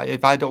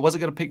if I wasn't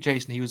going to pick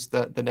Jason, he was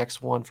the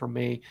next one for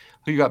me.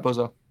 Who you got,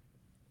 Bozo?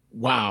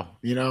 Wow.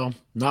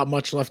 Not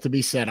much left to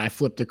be said. I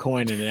flipped a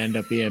coin and it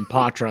ended up being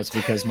Patras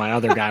because my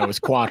other guy was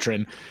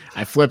Quattrin.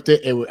 I flipped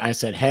it. I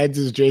said heads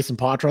is Jason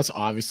Patras,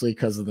 obviously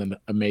because of the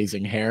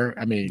amazing hair.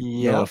 I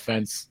mean, no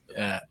offense.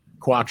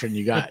 Quattrin,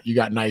 you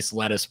got nice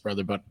lettuce,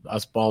 brother, but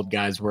us bald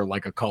guys were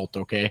like a cult,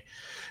 okay?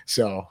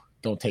 So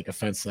don't take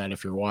offense to that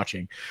if you're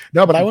watching.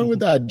 No, but I went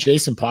with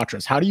Jason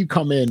Patras. How do you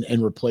come in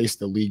and replace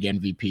the league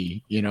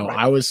MVP? Right.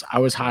 I was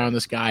high on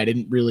this guy. I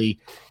didn't really,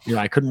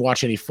 I couldn't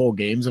watch any full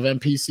games of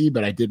MPC,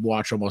 but I did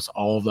watch almost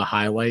all of the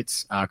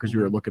highlights because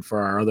we were looking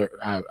for our other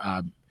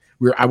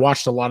I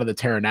watched a lot of the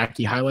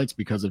Taranaki highlights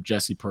because of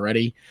Jesse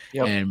Peretti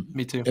and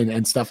me too.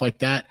 And stuff like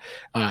that.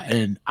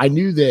 And I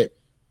knew that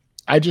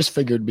I just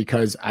figured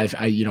because I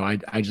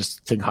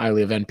just think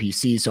highly of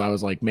NPC. So I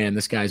was like, man,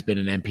 this guy's been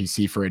an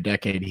NPC for a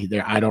decade.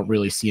 I don't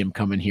really see him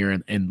coming here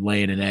and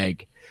laying an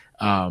egg.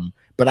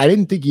 But I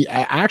didn't think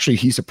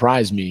he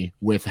surprised me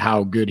with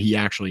how good he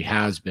actually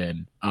has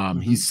been.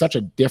 He's such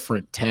a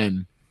different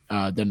 10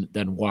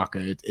 than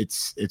Waka.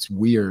 It's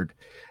weird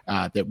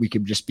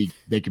that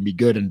they can be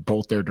good in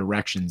both their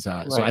directions.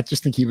 So I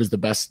just think he was the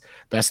best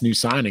new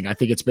signing. I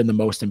think it's been the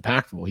most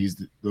impactful. He's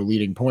the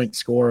leading point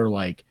scorer.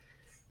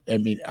 I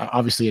mean,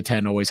 obviously a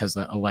 10 always has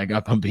a leg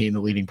up on being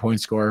the leading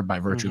point scorer by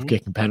virtue of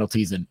kicking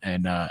penalties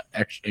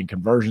and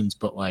conversions.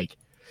 But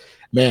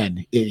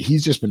man,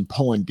 he's just been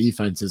pulling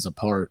defenses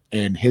apart,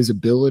 and his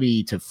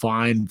ability to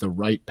find the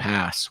right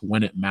pass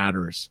when it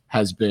matters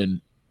has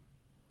been,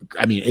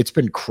 it's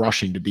been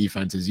crushing to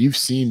defenses. You've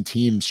seen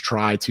teams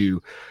try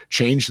to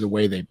change the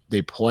way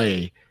they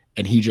play,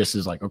 and he just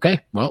is like, okay,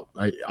 well,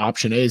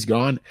 option A is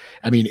gone.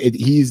 I mean,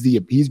 he's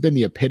been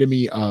the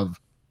epitome of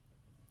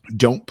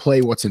don't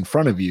play what's in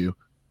front of you,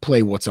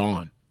 play what's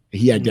on.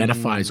 He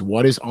identifies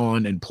what is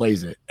on and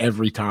plays it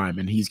every time,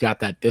 and he's got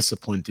that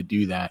discipline to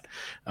do that.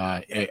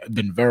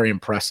 Been very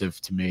impressive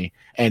to me.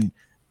 And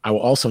I will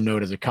also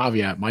note as a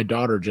caveat, my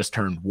daughter just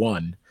turned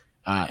 1,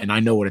 and I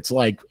know what it's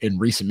like in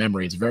recent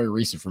memory. It's very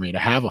recent for me to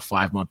have a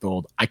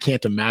 5-month-old. I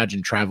can't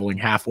imagine traveling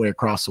halfway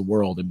across the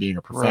world and being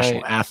a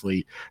professional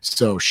athlete.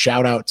 So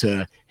shout out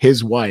to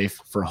his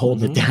wife for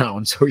holding it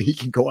down so he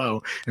can go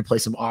out and play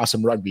some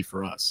awesome rugby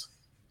for us.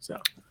 So.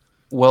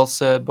 Well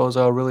said,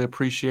 Bozo. I really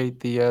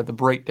appreciate the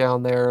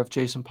breakdown there of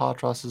Jason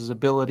Patras'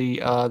 ability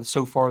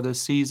so far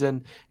this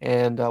season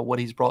and what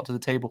he's brought to the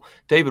table.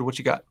 David, what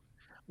you got?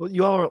 Well,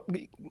 you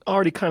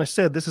already kind of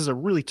said this is a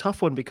really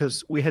tough one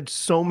because we had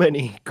so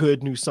many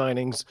good new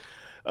signings.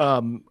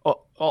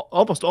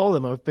 Almost all of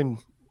them have been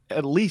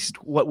at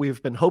least what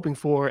we've been hoping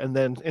for, and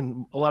then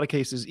in a lot of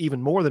cases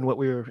even more than what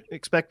we were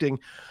expecting.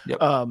 Yep.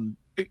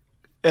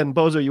 And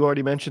Bozo, you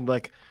already mentioned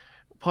like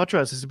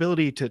Poitras, his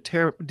ability to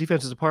tear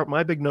defenses apart.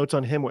 My big notes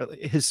on him were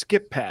his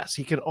skip pass.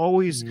 He can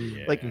always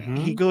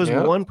he goes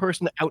one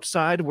person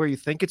outside where you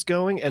think it's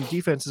going, and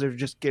defenses are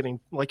just getting,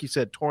 like you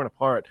said, torn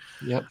apart.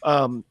 Yep.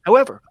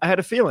 However, I had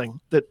a feeling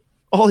that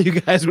all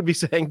you guys would be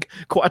saying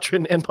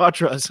Quattrin and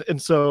Poitras,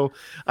 and so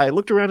I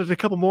looked around at a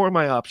couple more of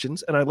my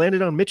options, and I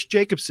landed on Mitch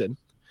Jacobson.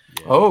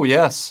 Yeah. Oh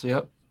yes,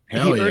 yep. He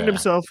earned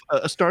himself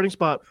a starting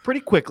spot pretty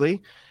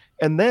quickly.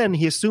 And then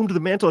he assumed the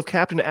mantle of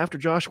captain after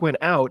Josh went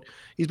out.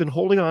 He's been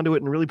holding on to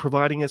it and really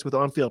providing us with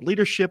on-field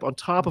leadership on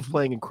top of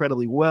playing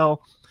incredibly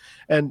well.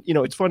 And,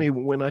 it's funny,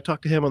 when I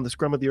talked to him on the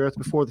Scrum of the Earth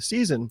before the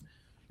season,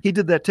 he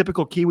did that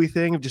typical Kiwi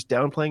thing of just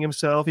downplaying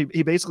himself.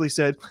 He basically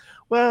said,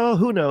 well,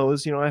 who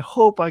knows? I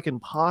hope I can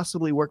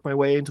possibly work my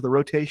way into the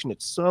rotation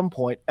at some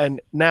point. And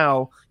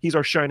now he's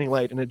our shining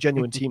light and a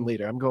genuine team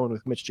leader. I'm going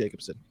with Mitch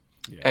Jacobson.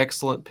 Yeah.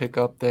 Excellent pick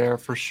up there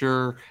for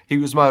sure. He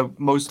was my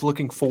most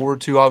looking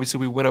forward to. Obviously,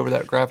 we went over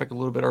that graphic a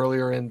little bit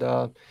earlier, and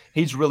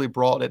he's really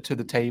brought it to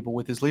the table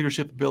with his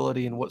leadership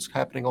ability and what's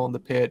happening on the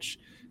pitch.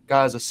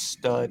 Guy's a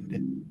stud.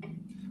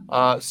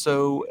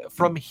 So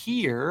from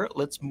here,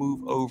 let's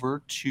move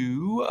over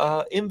to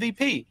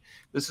MVP.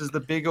 This is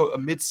the big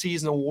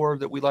mid-season award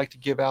that we like to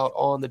give out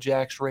on the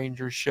Jacks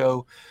Rangers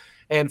show.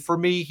 And for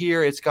me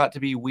here, it's got to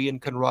be Wien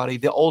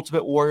Conradi, the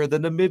ultimate warrior, the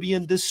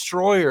Namibian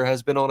destroyer,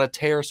 has been on a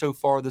tear so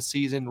far this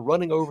season,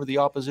 running over the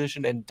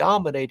opposition and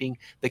dominating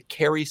the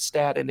carry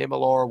stat in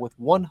MLR with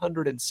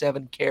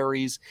 107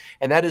 carries.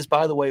 And that is,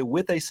 by the way,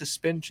 with a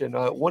suspension.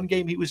 One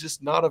game he was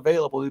just not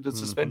available due to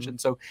suspension.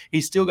 So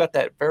he's still got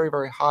that very,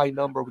 very high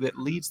number that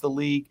leads the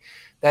league.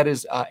 That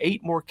is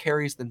 8 more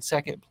carries than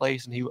second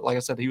place. And he, like I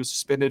said, he was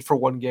suspended for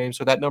 1 game.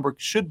 So that number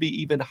should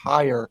be even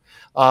higher.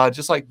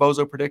 Just like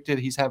Bozo predicted,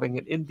 he's having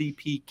an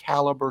MVP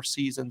caliber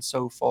season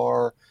so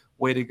far.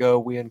 Way to go,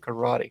 Wien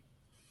Conradi.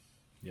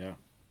 Yeah.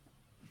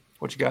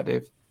 What you got,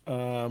 Dave?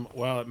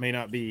 Well, it may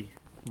not be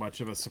much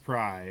of a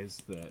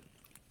surprise that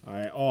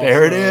I also...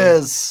 There it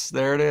is.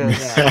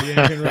 Yeah, Wien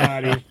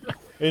Conradi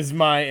is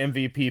my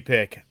MVP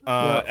pick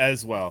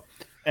as well.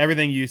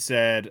 Everything you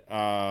said,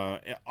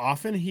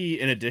 often he,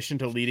 in addition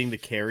to leading the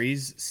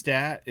carries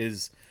stat,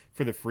 is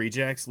for the Free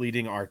Jacks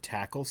leading our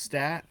tackle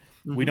stat.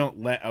 Mm-hmm. We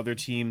don't let other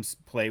teams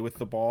play with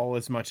the ball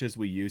as much as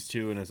we used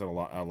to, and as a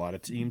lot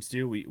of teams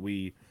do.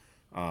 We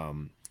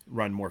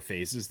run more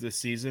phases this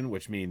season,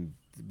 which means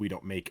we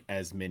don't make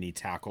as many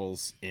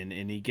tackles in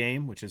any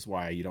game, which is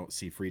why you don't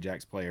see Free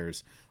Jacks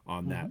players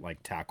on that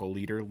like tackle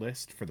leader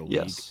list for the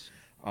league.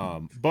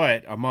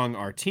 But among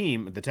our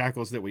team, the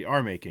tackles that we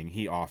are making,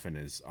 he often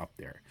is up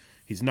there.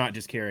 He's not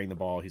just carrying the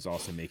ball; he's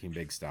also making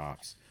big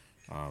stops.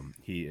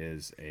 He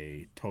is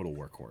a total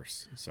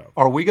workhorse. So,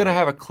 are we going to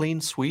have a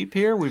clean sweep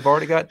here? We've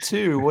already got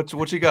 2.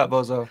 What you got,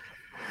 Bozo?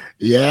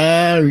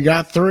 Yeah, we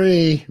got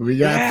 3. We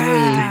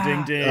got 3.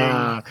 Ding, ding, ding.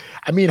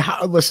 I mean,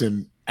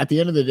 listen. At the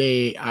end of the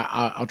day,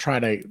 I'll try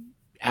to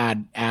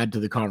add to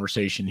the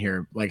conversation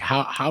here. Like,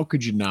 how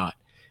could you not?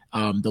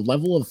 The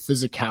level of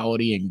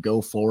physicality and go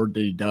forward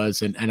that he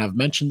does, and I've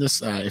mentioned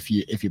this. If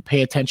you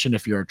pay attention,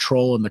 if you're a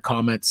troll in the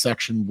comment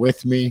section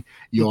with me,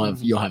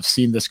 you'll have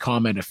seen this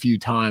comment a few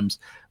times.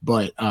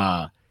 But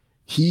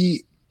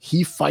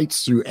he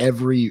fights through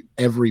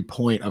every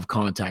point of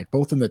contact,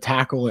 both in the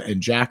tackle and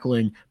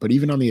jackling, but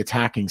even on the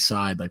attacking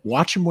side. Like,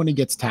 watch him when he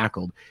gets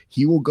tackled.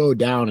 He will go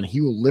down and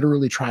he will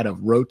literally try to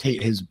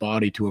rotate his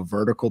body to a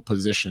vertical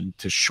position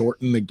to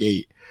shorten the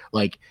gait.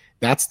 Like,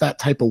 that's that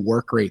type of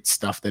work rate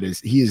stuff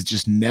he is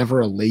just never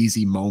a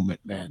lazy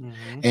moment, man.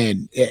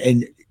 Mm-hmm.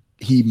 And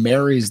he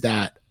marries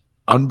that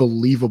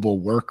unbelievable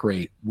work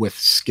rate with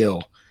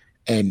skill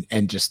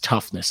and just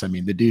toughness. I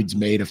mean, the dude's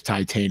made of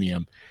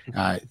titanium.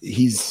 I think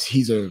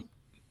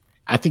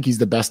he's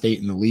the best 8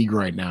 in the league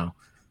right now.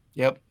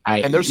 Yep.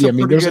 And there's some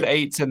pretty good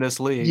 8s in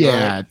this league.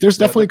 Yeah. Right? There's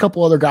definitely a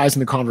couple other guys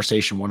in the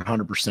conversation.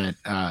 100%.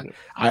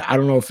 I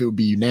don't know if it would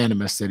be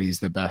unanimous that he's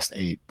the best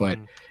 8, but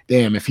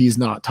damn, if he's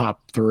not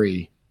top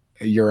 3,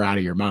 you're out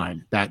of your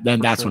mind.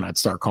 That's when I'd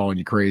start calling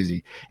you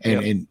crazy.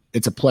 And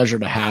it's a pleasure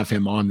to have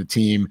him on the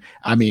team.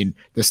 I mean,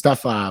 the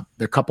stuff,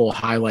 the couple of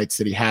highlights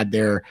that he had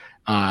there,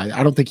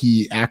 I don't think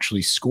he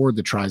actually scored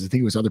the tries. I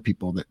think it was other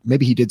people that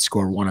maybe he did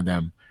score one of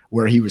them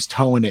where he was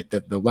towing it.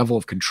 That the level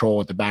of control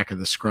at the back of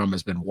the scrum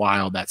has been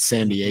wild. That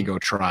San Diego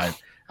try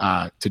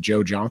to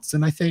Joe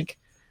Johnston, I think,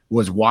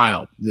 was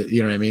wild.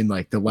 You know what I mean?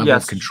 Like the level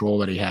of control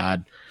that he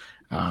had.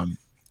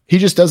 He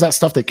just does that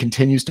stuff that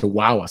continues to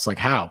wow us. Like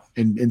how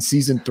in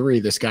season 3,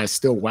 this guy's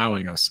still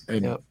wowing us.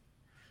 And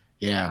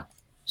yeah.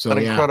 So an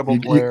incredible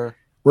player.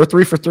 We're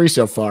 3 for 3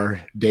 so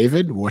far.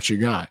 David, what you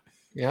got?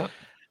 Yeah.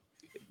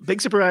 Big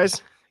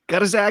surprise.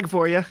 Got a zag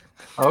for you.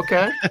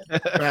 Okay.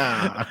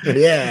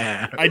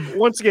 Yeah.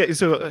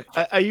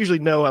 I usually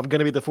know I'm going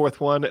to be the 4th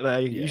one, and I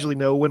usually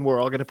know when we're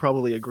all going to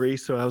probably agree.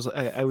 So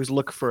I always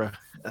look for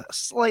a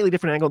slightly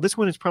different angle. This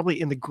one is probably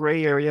in the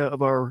gray area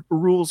of our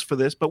rules for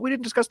this, but we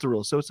didn't discuss the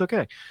rules, so it's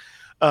okay.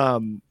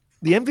 The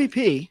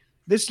MVP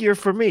this year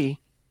for me,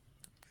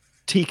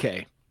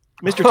 TK.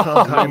 Mr.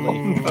 Tom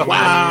Kindly.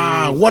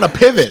 Wow, what a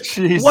pivot.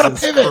 Jesus what a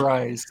pivot.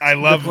 Christ. I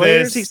love the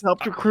players this. he's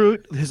helped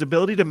recruit, his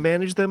ability to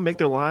manage them, make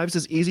their lives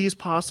as easy as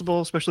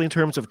possible, especially in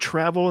terms of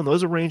travel and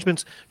those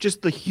arrangements,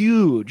 just the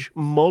huge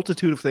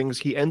multitude of things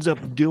he ends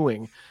up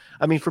doing.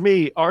 I mean, for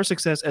me, our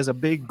success as a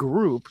big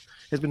group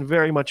has been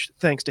very much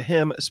thanks to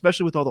him,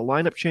 especially with all the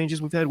lineup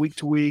changes we've had week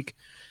to week.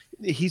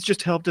 He's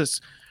just helped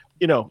us,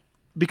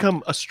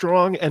 become a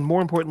strong and,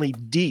 more importantly,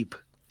 deep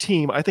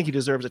team. I think he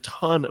deserves a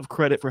ton of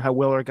credit for how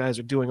well our guys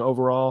are doing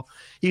overall.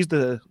 He's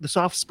the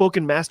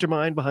soft-spoken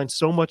mastermind behind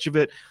so much of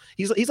it.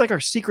 He's like our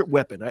secret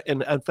weapon.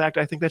 And in fact,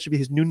 I think that should be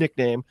his new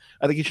nickname.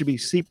 I think he should be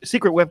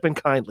Secret Weapon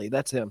Kindly.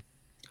 That's him.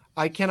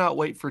 I cannot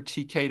wait for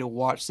TK to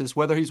watch this,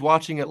 whether he's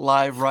watching it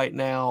live right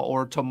now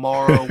or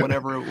tomorrow,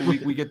 whenever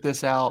we get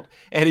this out.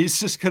 And he's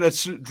just going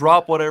to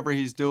drop whatever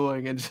he's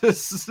doing and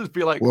just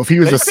be like, well, if he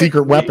was a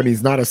secret weapon,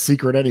 he's not a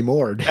secret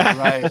anymore.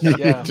 Right.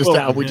 Yeah.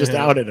 We just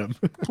outed him.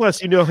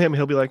 Plus, him.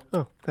 He'll be like,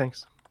 oh,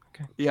 thanks.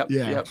 Okay. Yep.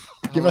 Yeah. Yep.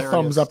 Give a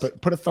thumbs up.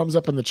 Put a thumbs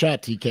up in the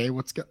chat, TK.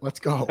 Let's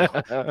go.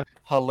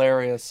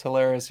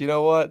 Hilarious. You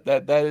know what?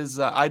 That is.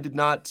 I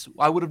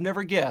would have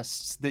never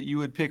guessed that you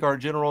would pick our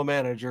general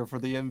manager for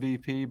the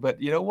MVP. But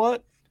you know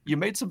what? You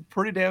made some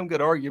pretty damn good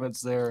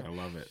arguments there. I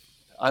love it.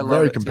 I love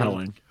Very it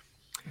compelling.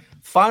 Too.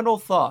 Final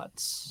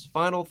thoughts.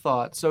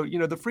 So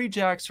the Free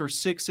Jacks are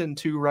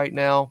 6-2 right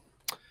now.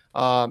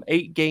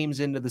 8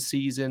 games into the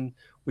season.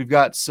 We've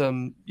got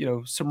some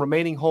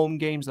remaining home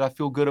games that I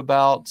feel good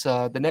about.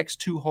 The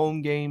next 2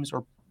 home games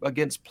are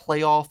against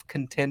playoff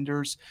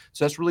contenders.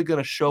 So that's really going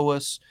to show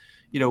us,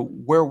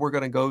 where we're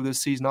going to go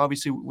this season.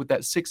 Obviously, with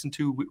that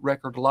 6-2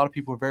 record, a lot of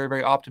people are very,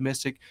 very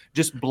optimistic.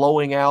 Just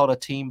blowing out a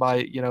team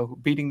by,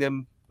 beating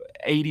them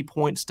 80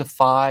 points to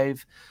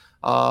 5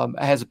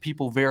 has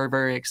people very,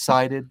 very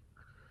excited.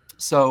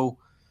 So,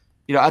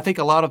 I think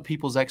a lot of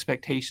people's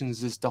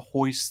expectations is to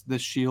hoist the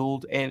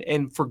shield,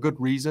 and for good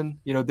reason.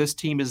 This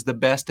team is the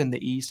best in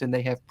the East, and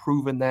they have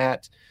proven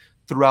that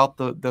throughout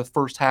the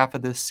first half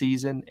of this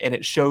season, and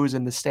it shows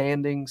in the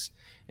standings.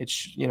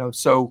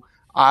 So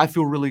I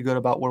feel really good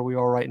about where we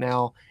are right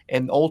now.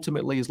 And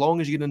ultimately, as long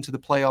as you get into the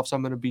playoffs,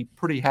 I'm going to be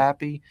pretty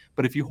happy.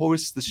 But if you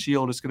hoist the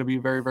shield, it's going to be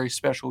a very, very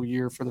special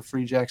year for the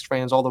Free Jacks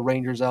fans, all the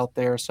Rangers out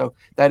there. So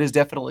that is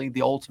definitely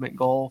the ultimate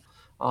goal.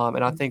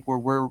 And I think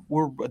we're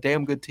a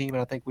damn good team,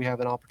 and I think we have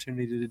an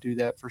opportunity to do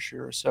that for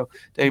sure. So,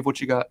 Dave, what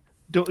you got?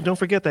 Don't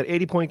forget that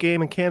 80-point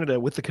game in Canada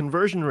with the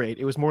conversion rate.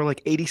 It was more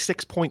like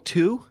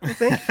 86.2, I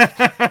think.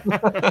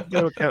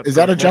 Is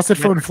that adjusted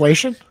for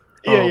inflation?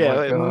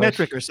 Yeah,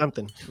 metric or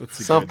something.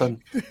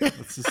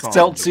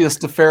 Celsius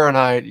to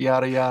Fahrenheit,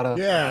 yada yada.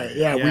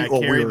 Yeah.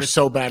 We were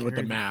so bad with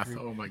the math.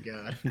 Oh my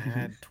god.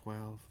 Add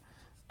 12.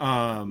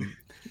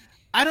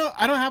 I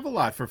don't have a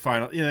lot for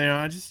final.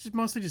 Just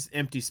mostly just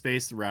empty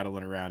space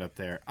rattling around up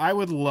there. I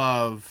would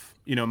love,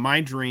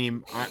 my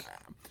dream.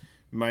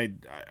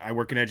 I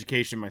work in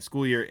education. My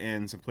school year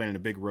ends. I'm planning a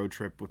big road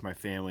trip with my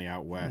family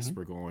out west. Mm-hmm.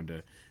 We're going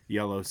to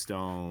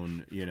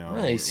Yellowstone.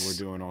 Nice.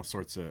 We're doing all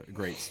sorts of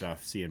great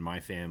stuff. Seeing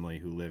my family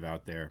who live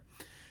out there.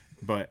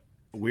 But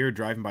we're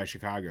driving by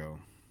Chicago,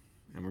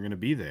 and we're going to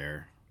be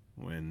there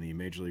when the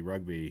Major League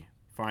Rugby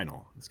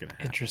final is going to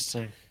happen.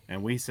 Interesting.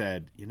 And we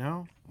said,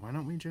 why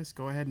don't we just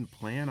go ahead and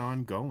plan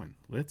on going?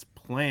 Let's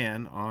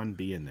plan on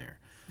being there.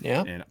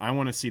 Yeah. And I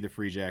want to see the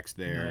Free Jacks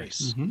there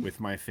with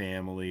my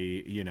family.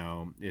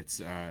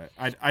 It's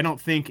I don't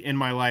think in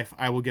my life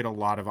I will get a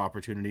lot of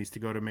opportunities to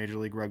go to Major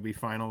League Rugby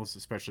finals,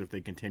 especially if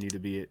they continue to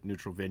be at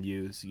neutral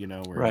venues,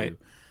 where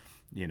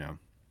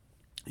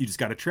you just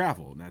got to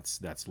travel, and that's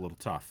a little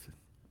tough.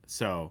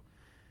 So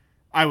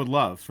I would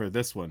love for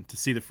this one to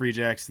see the Free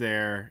Jacks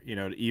there,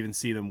 to even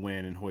see them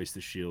win and hoist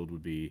the shield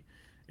would be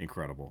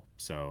incredible.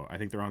 So I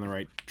think they're on the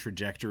right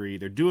trajectory.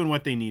 They're doing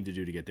what they need to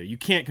do to get there. You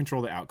can't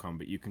control the outcome,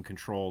 but you can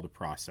control the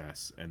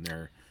process, and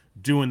they're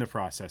doing the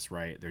process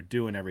right. They're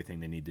doing everything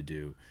they need to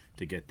do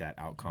to get that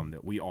outcome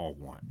that we all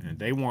want. And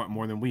they want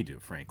more than we do,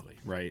 frankly,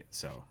 right?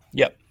 So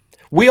yep.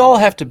 We all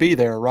have to be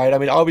there, right? I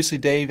mean, obviously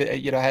Dave,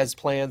 has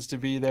plans to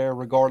be there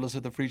regardless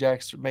if the Free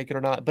Jacks make it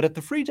or not. But if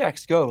the Free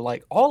Jacks go,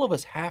 like, all of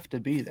us have to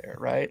be there,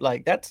 right?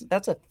 Like that's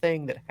a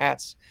thing that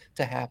has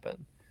to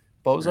happen.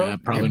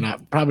 Bozo? Probably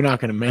not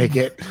going to make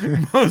it.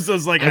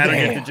 Bozo's like, I don't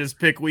get to just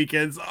pick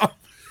weekends off.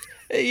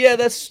 Yeah,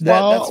 that's fair.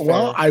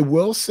 Well, I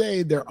will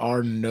say there's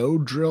no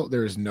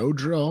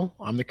drill.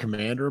 I'm the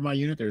commander of my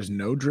unit. There's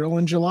no drill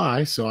in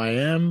July, so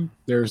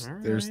there's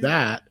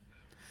that.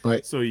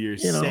 But so you're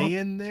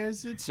saying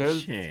there's a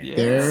chance.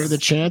 The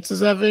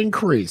chances have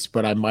increased,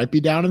 but I might be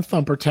down in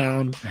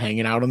Thumpertown,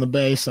 hanging out on the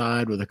bay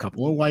side with a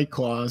couple of White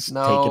Claws,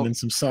 taking in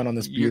some sun on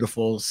this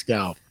beautiful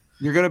scalp.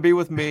 You're going to be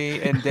with me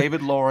and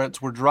David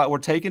Lawrence. We're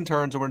taking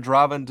turns, and we're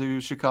driving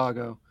to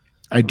Chicago.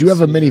 I do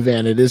have a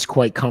minivan. It is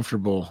quite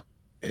comfortable.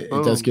 It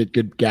does get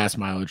good gas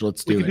mileage.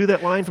 Let's do it. We can do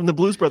that line from the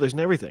Blues Brothers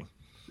and everything.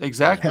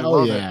 Exactly. Hell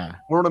Love yeah. it.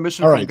 We're on a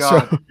mission All from right,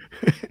 God.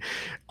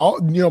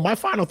 so my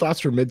final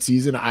thoughts for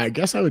midseason. I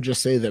guess I would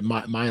just say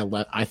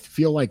that I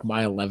feel like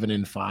my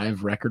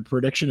 11-5 record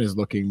prediction is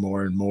looking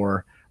more and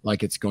more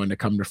like it's going to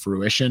come to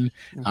fruition.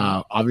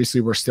 Mhm.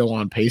 Obviously, we're still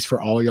on pace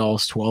for all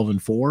y'all's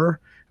 12-4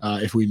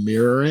 if we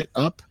mirror it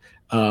up.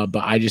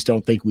 But I just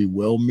don't think we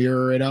will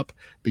mirror it up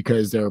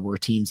because there were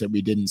teams that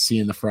we didn't see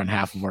in the front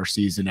half of our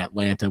season.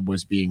 Atlanta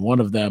was being one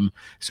of them.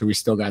 So we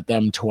still got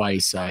them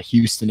twice.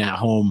 Houston at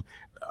home,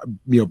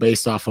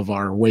 based off of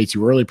our way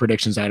too early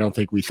predictions, I don't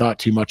think we thought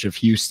too much of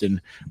Houston.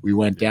 We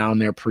went down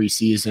there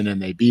preseason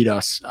and they beat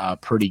us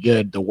pretty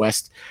good. The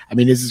West, I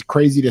mean, this is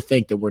crazy to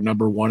think that we're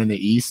number 1 in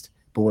the East,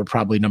 but we're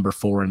probably number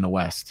 4 in the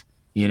West,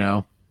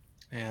 Yeah.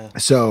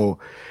 So,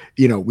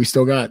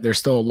 there's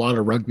still a lot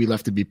of rugby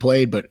left to be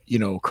played, but,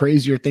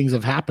 crazier things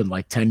have happened,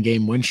 like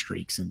 10-game win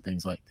streaks and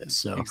things like this.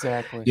 So,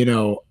 Exactly.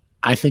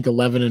 I think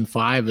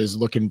 11-5 is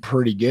looking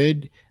pretty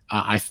good.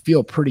 I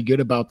feel pretty good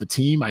about the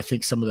team. I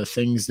think some of the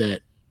things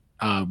that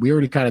we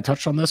already kind of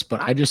touched on this,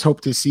 but I just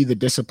hope to see the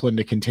discipline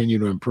to continue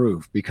to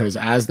improve, because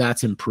as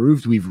that's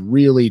improved, we've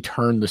really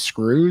turned the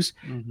screws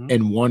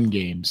and won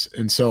games.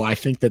 And so I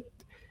think that,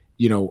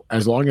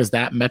 as long as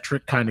that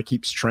metric kind of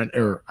keeps trend,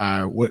 or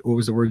what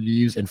was the word you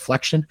use?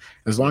 Inflection.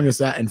 As long as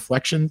that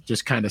inflection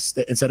just kind of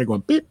instead of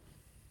going beep,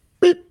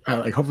 beep,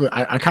 hopefully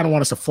I kind of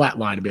want us to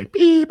flatline and be like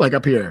beep, like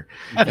up here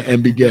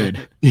and be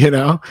good,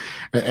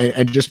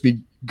 and just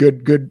be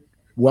good,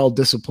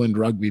 well-disciplined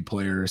rugby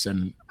players.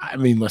 And I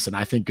mean, listen,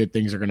 I think good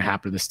things are going to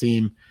happen to this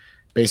team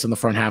based on the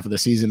front half of the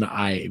season.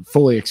 I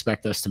fully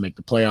expect us to make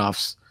the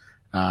playoffs.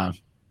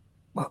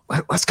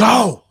 Let's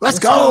go. Let's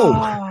go.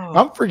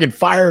 I'm freaking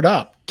fired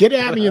up. Get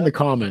at me in the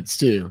comments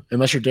too,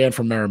 unless you're Dan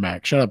from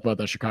Merrimack. Shut up about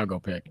that Chicago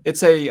pick.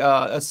 It's a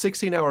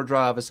 16-hour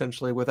drive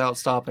essentially without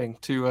stopping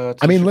to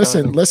I mean,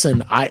 Chicago.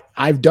 listen.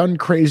 I've done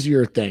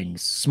crazier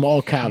things.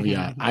 Small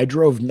caveat. I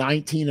drove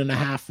 19 and a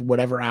half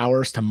whatever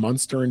hours to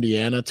Munster,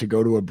 Indiana to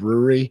go to a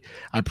brewery.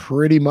 I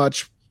pretty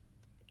much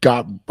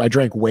I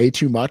drank way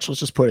too much. Let's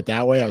just put it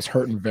that way. I was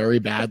hurting very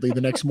badly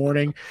the next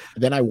morning.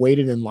 Then I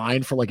waited in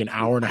line for like an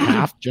hour and a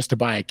half just to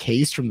buy a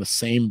case from the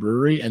same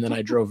brewery. And then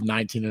I drove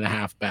 19 and a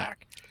half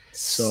back.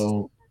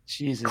 So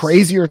Jesus.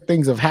 Crazier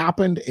things have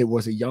happened. It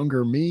was a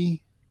younger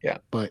me. Yeah.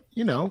 But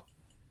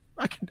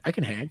I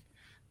can hang.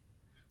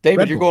 David,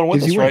 Red you're Bull, going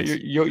with us, easy right?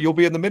 wins. You'll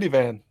be in the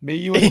minivan. Me,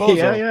 you, and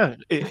Bozo. Yeah.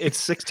 It's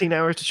 16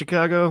 hours to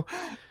Chicago.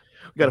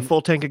 We got a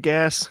full tank of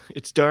gas.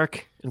 It's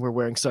dark, and we're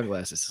wearing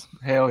sunglasses.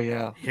 Hell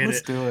yeah.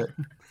 Let's do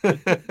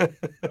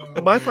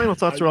it. My final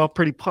thoughts are all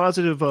pretty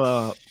positive.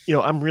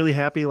 I'm really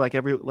happy, like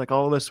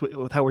all of us,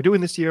 with how we're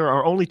doing this year.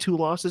 Our only 2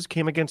 losses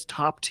came against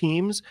top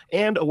teams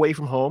and away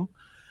from home.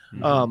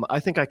 I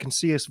think I can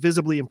see us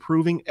visibly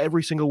improving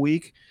every single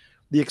week.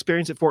 The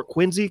experience at Fort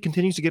Quincy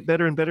continues to get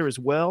better and better as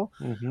well.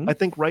 I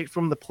think right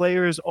from the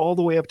players all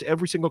the way up to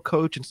every single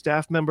coach and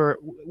staff member,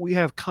 we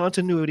have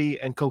continuity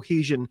and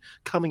cohesion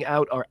coming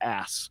out our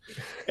ass.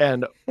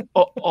 And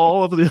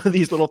all of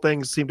these little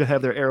things seem to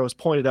have their arrows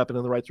pointed up and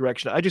in the right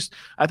direction. I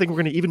think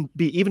we're going to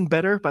be even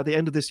better by the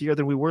end of this year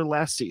than we were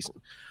last season.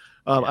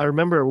 I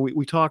remember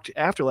we talked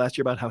after last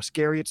year about how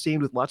scary it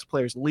seemed with lots of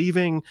players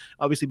leaving,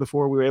 obviously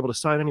before we were able to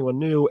sign anyone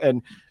new.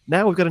 And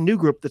now we've got a new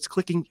group that's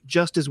clicking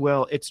just as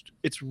well. It's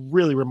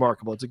really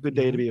remarkable. It's a good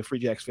day to be a Free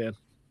Jacks fan.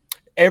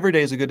 Every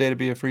day is a good day to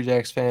be a Free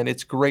Jacks fan.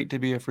 It's great to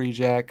be a Free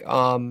Jack.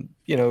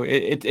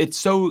 It's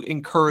so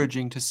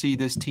encouraging to see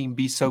this team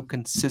be so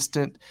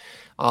consistent,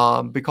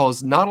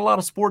 because not a lot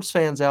of sports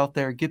fans out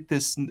there get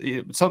this.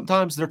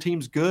 Sometimes their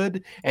team's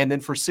good, and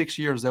then for 6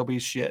 years they'll be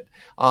shit.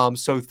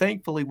 So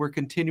thankfully we're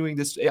continuing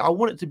this. I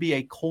want it to be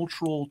a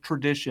cultural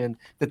tradition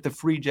that the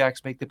Free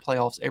Jacks make the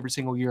playoffs every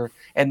single year,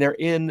 and they're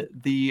in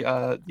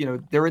the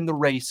they're in the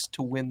race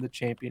to win the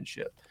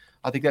championship.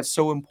 I think that's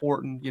so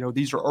important.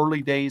 These are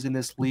early days in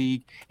this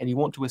league, and you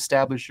want to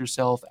establish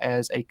yourself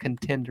as a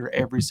contender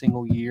every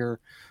single year,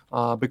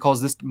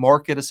 because this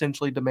market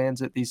essentially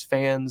demands it. These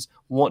fans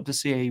want to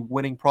see a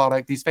winning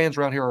product. These fans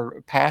around here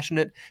are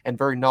passionate and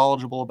very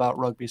knowledgeable about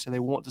rugby, so they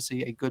want to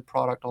see a good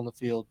product on the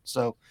field.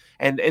 So,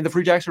 and the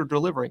Free Jacks are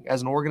delivering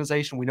as an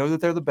organization. We know that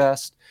they're the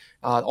best.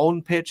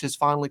 On pitch has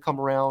finally come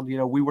around.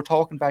 We were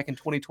talking back in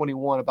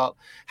 2021 about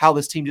how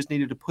this team just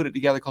needed to put it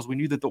together because we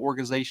knew that the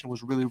organization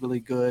was really, really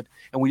good,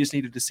 and we just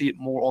needed to see it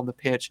more on the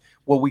pitch.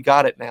 Well, we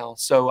got it now.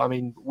 So, I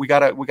mean, we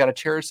gotta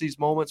cherish these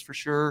moments for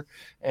sure.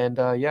 And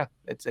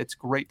it's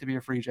great to be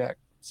a Free Jack.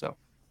 So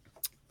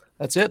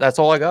that's it. That's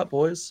all I got,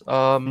 boys.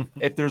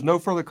 If there's no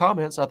further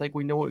comments, I think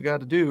we know what we got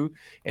to do.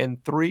 In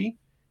 3,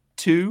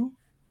 2,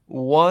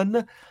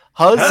 1,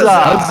 huzzah!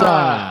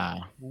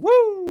 Huzzah!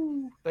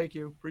 Woo! Thank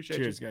you. Appreciate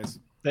Cheers, you. guys.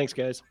 Thanks,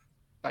 guys.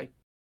 Bye.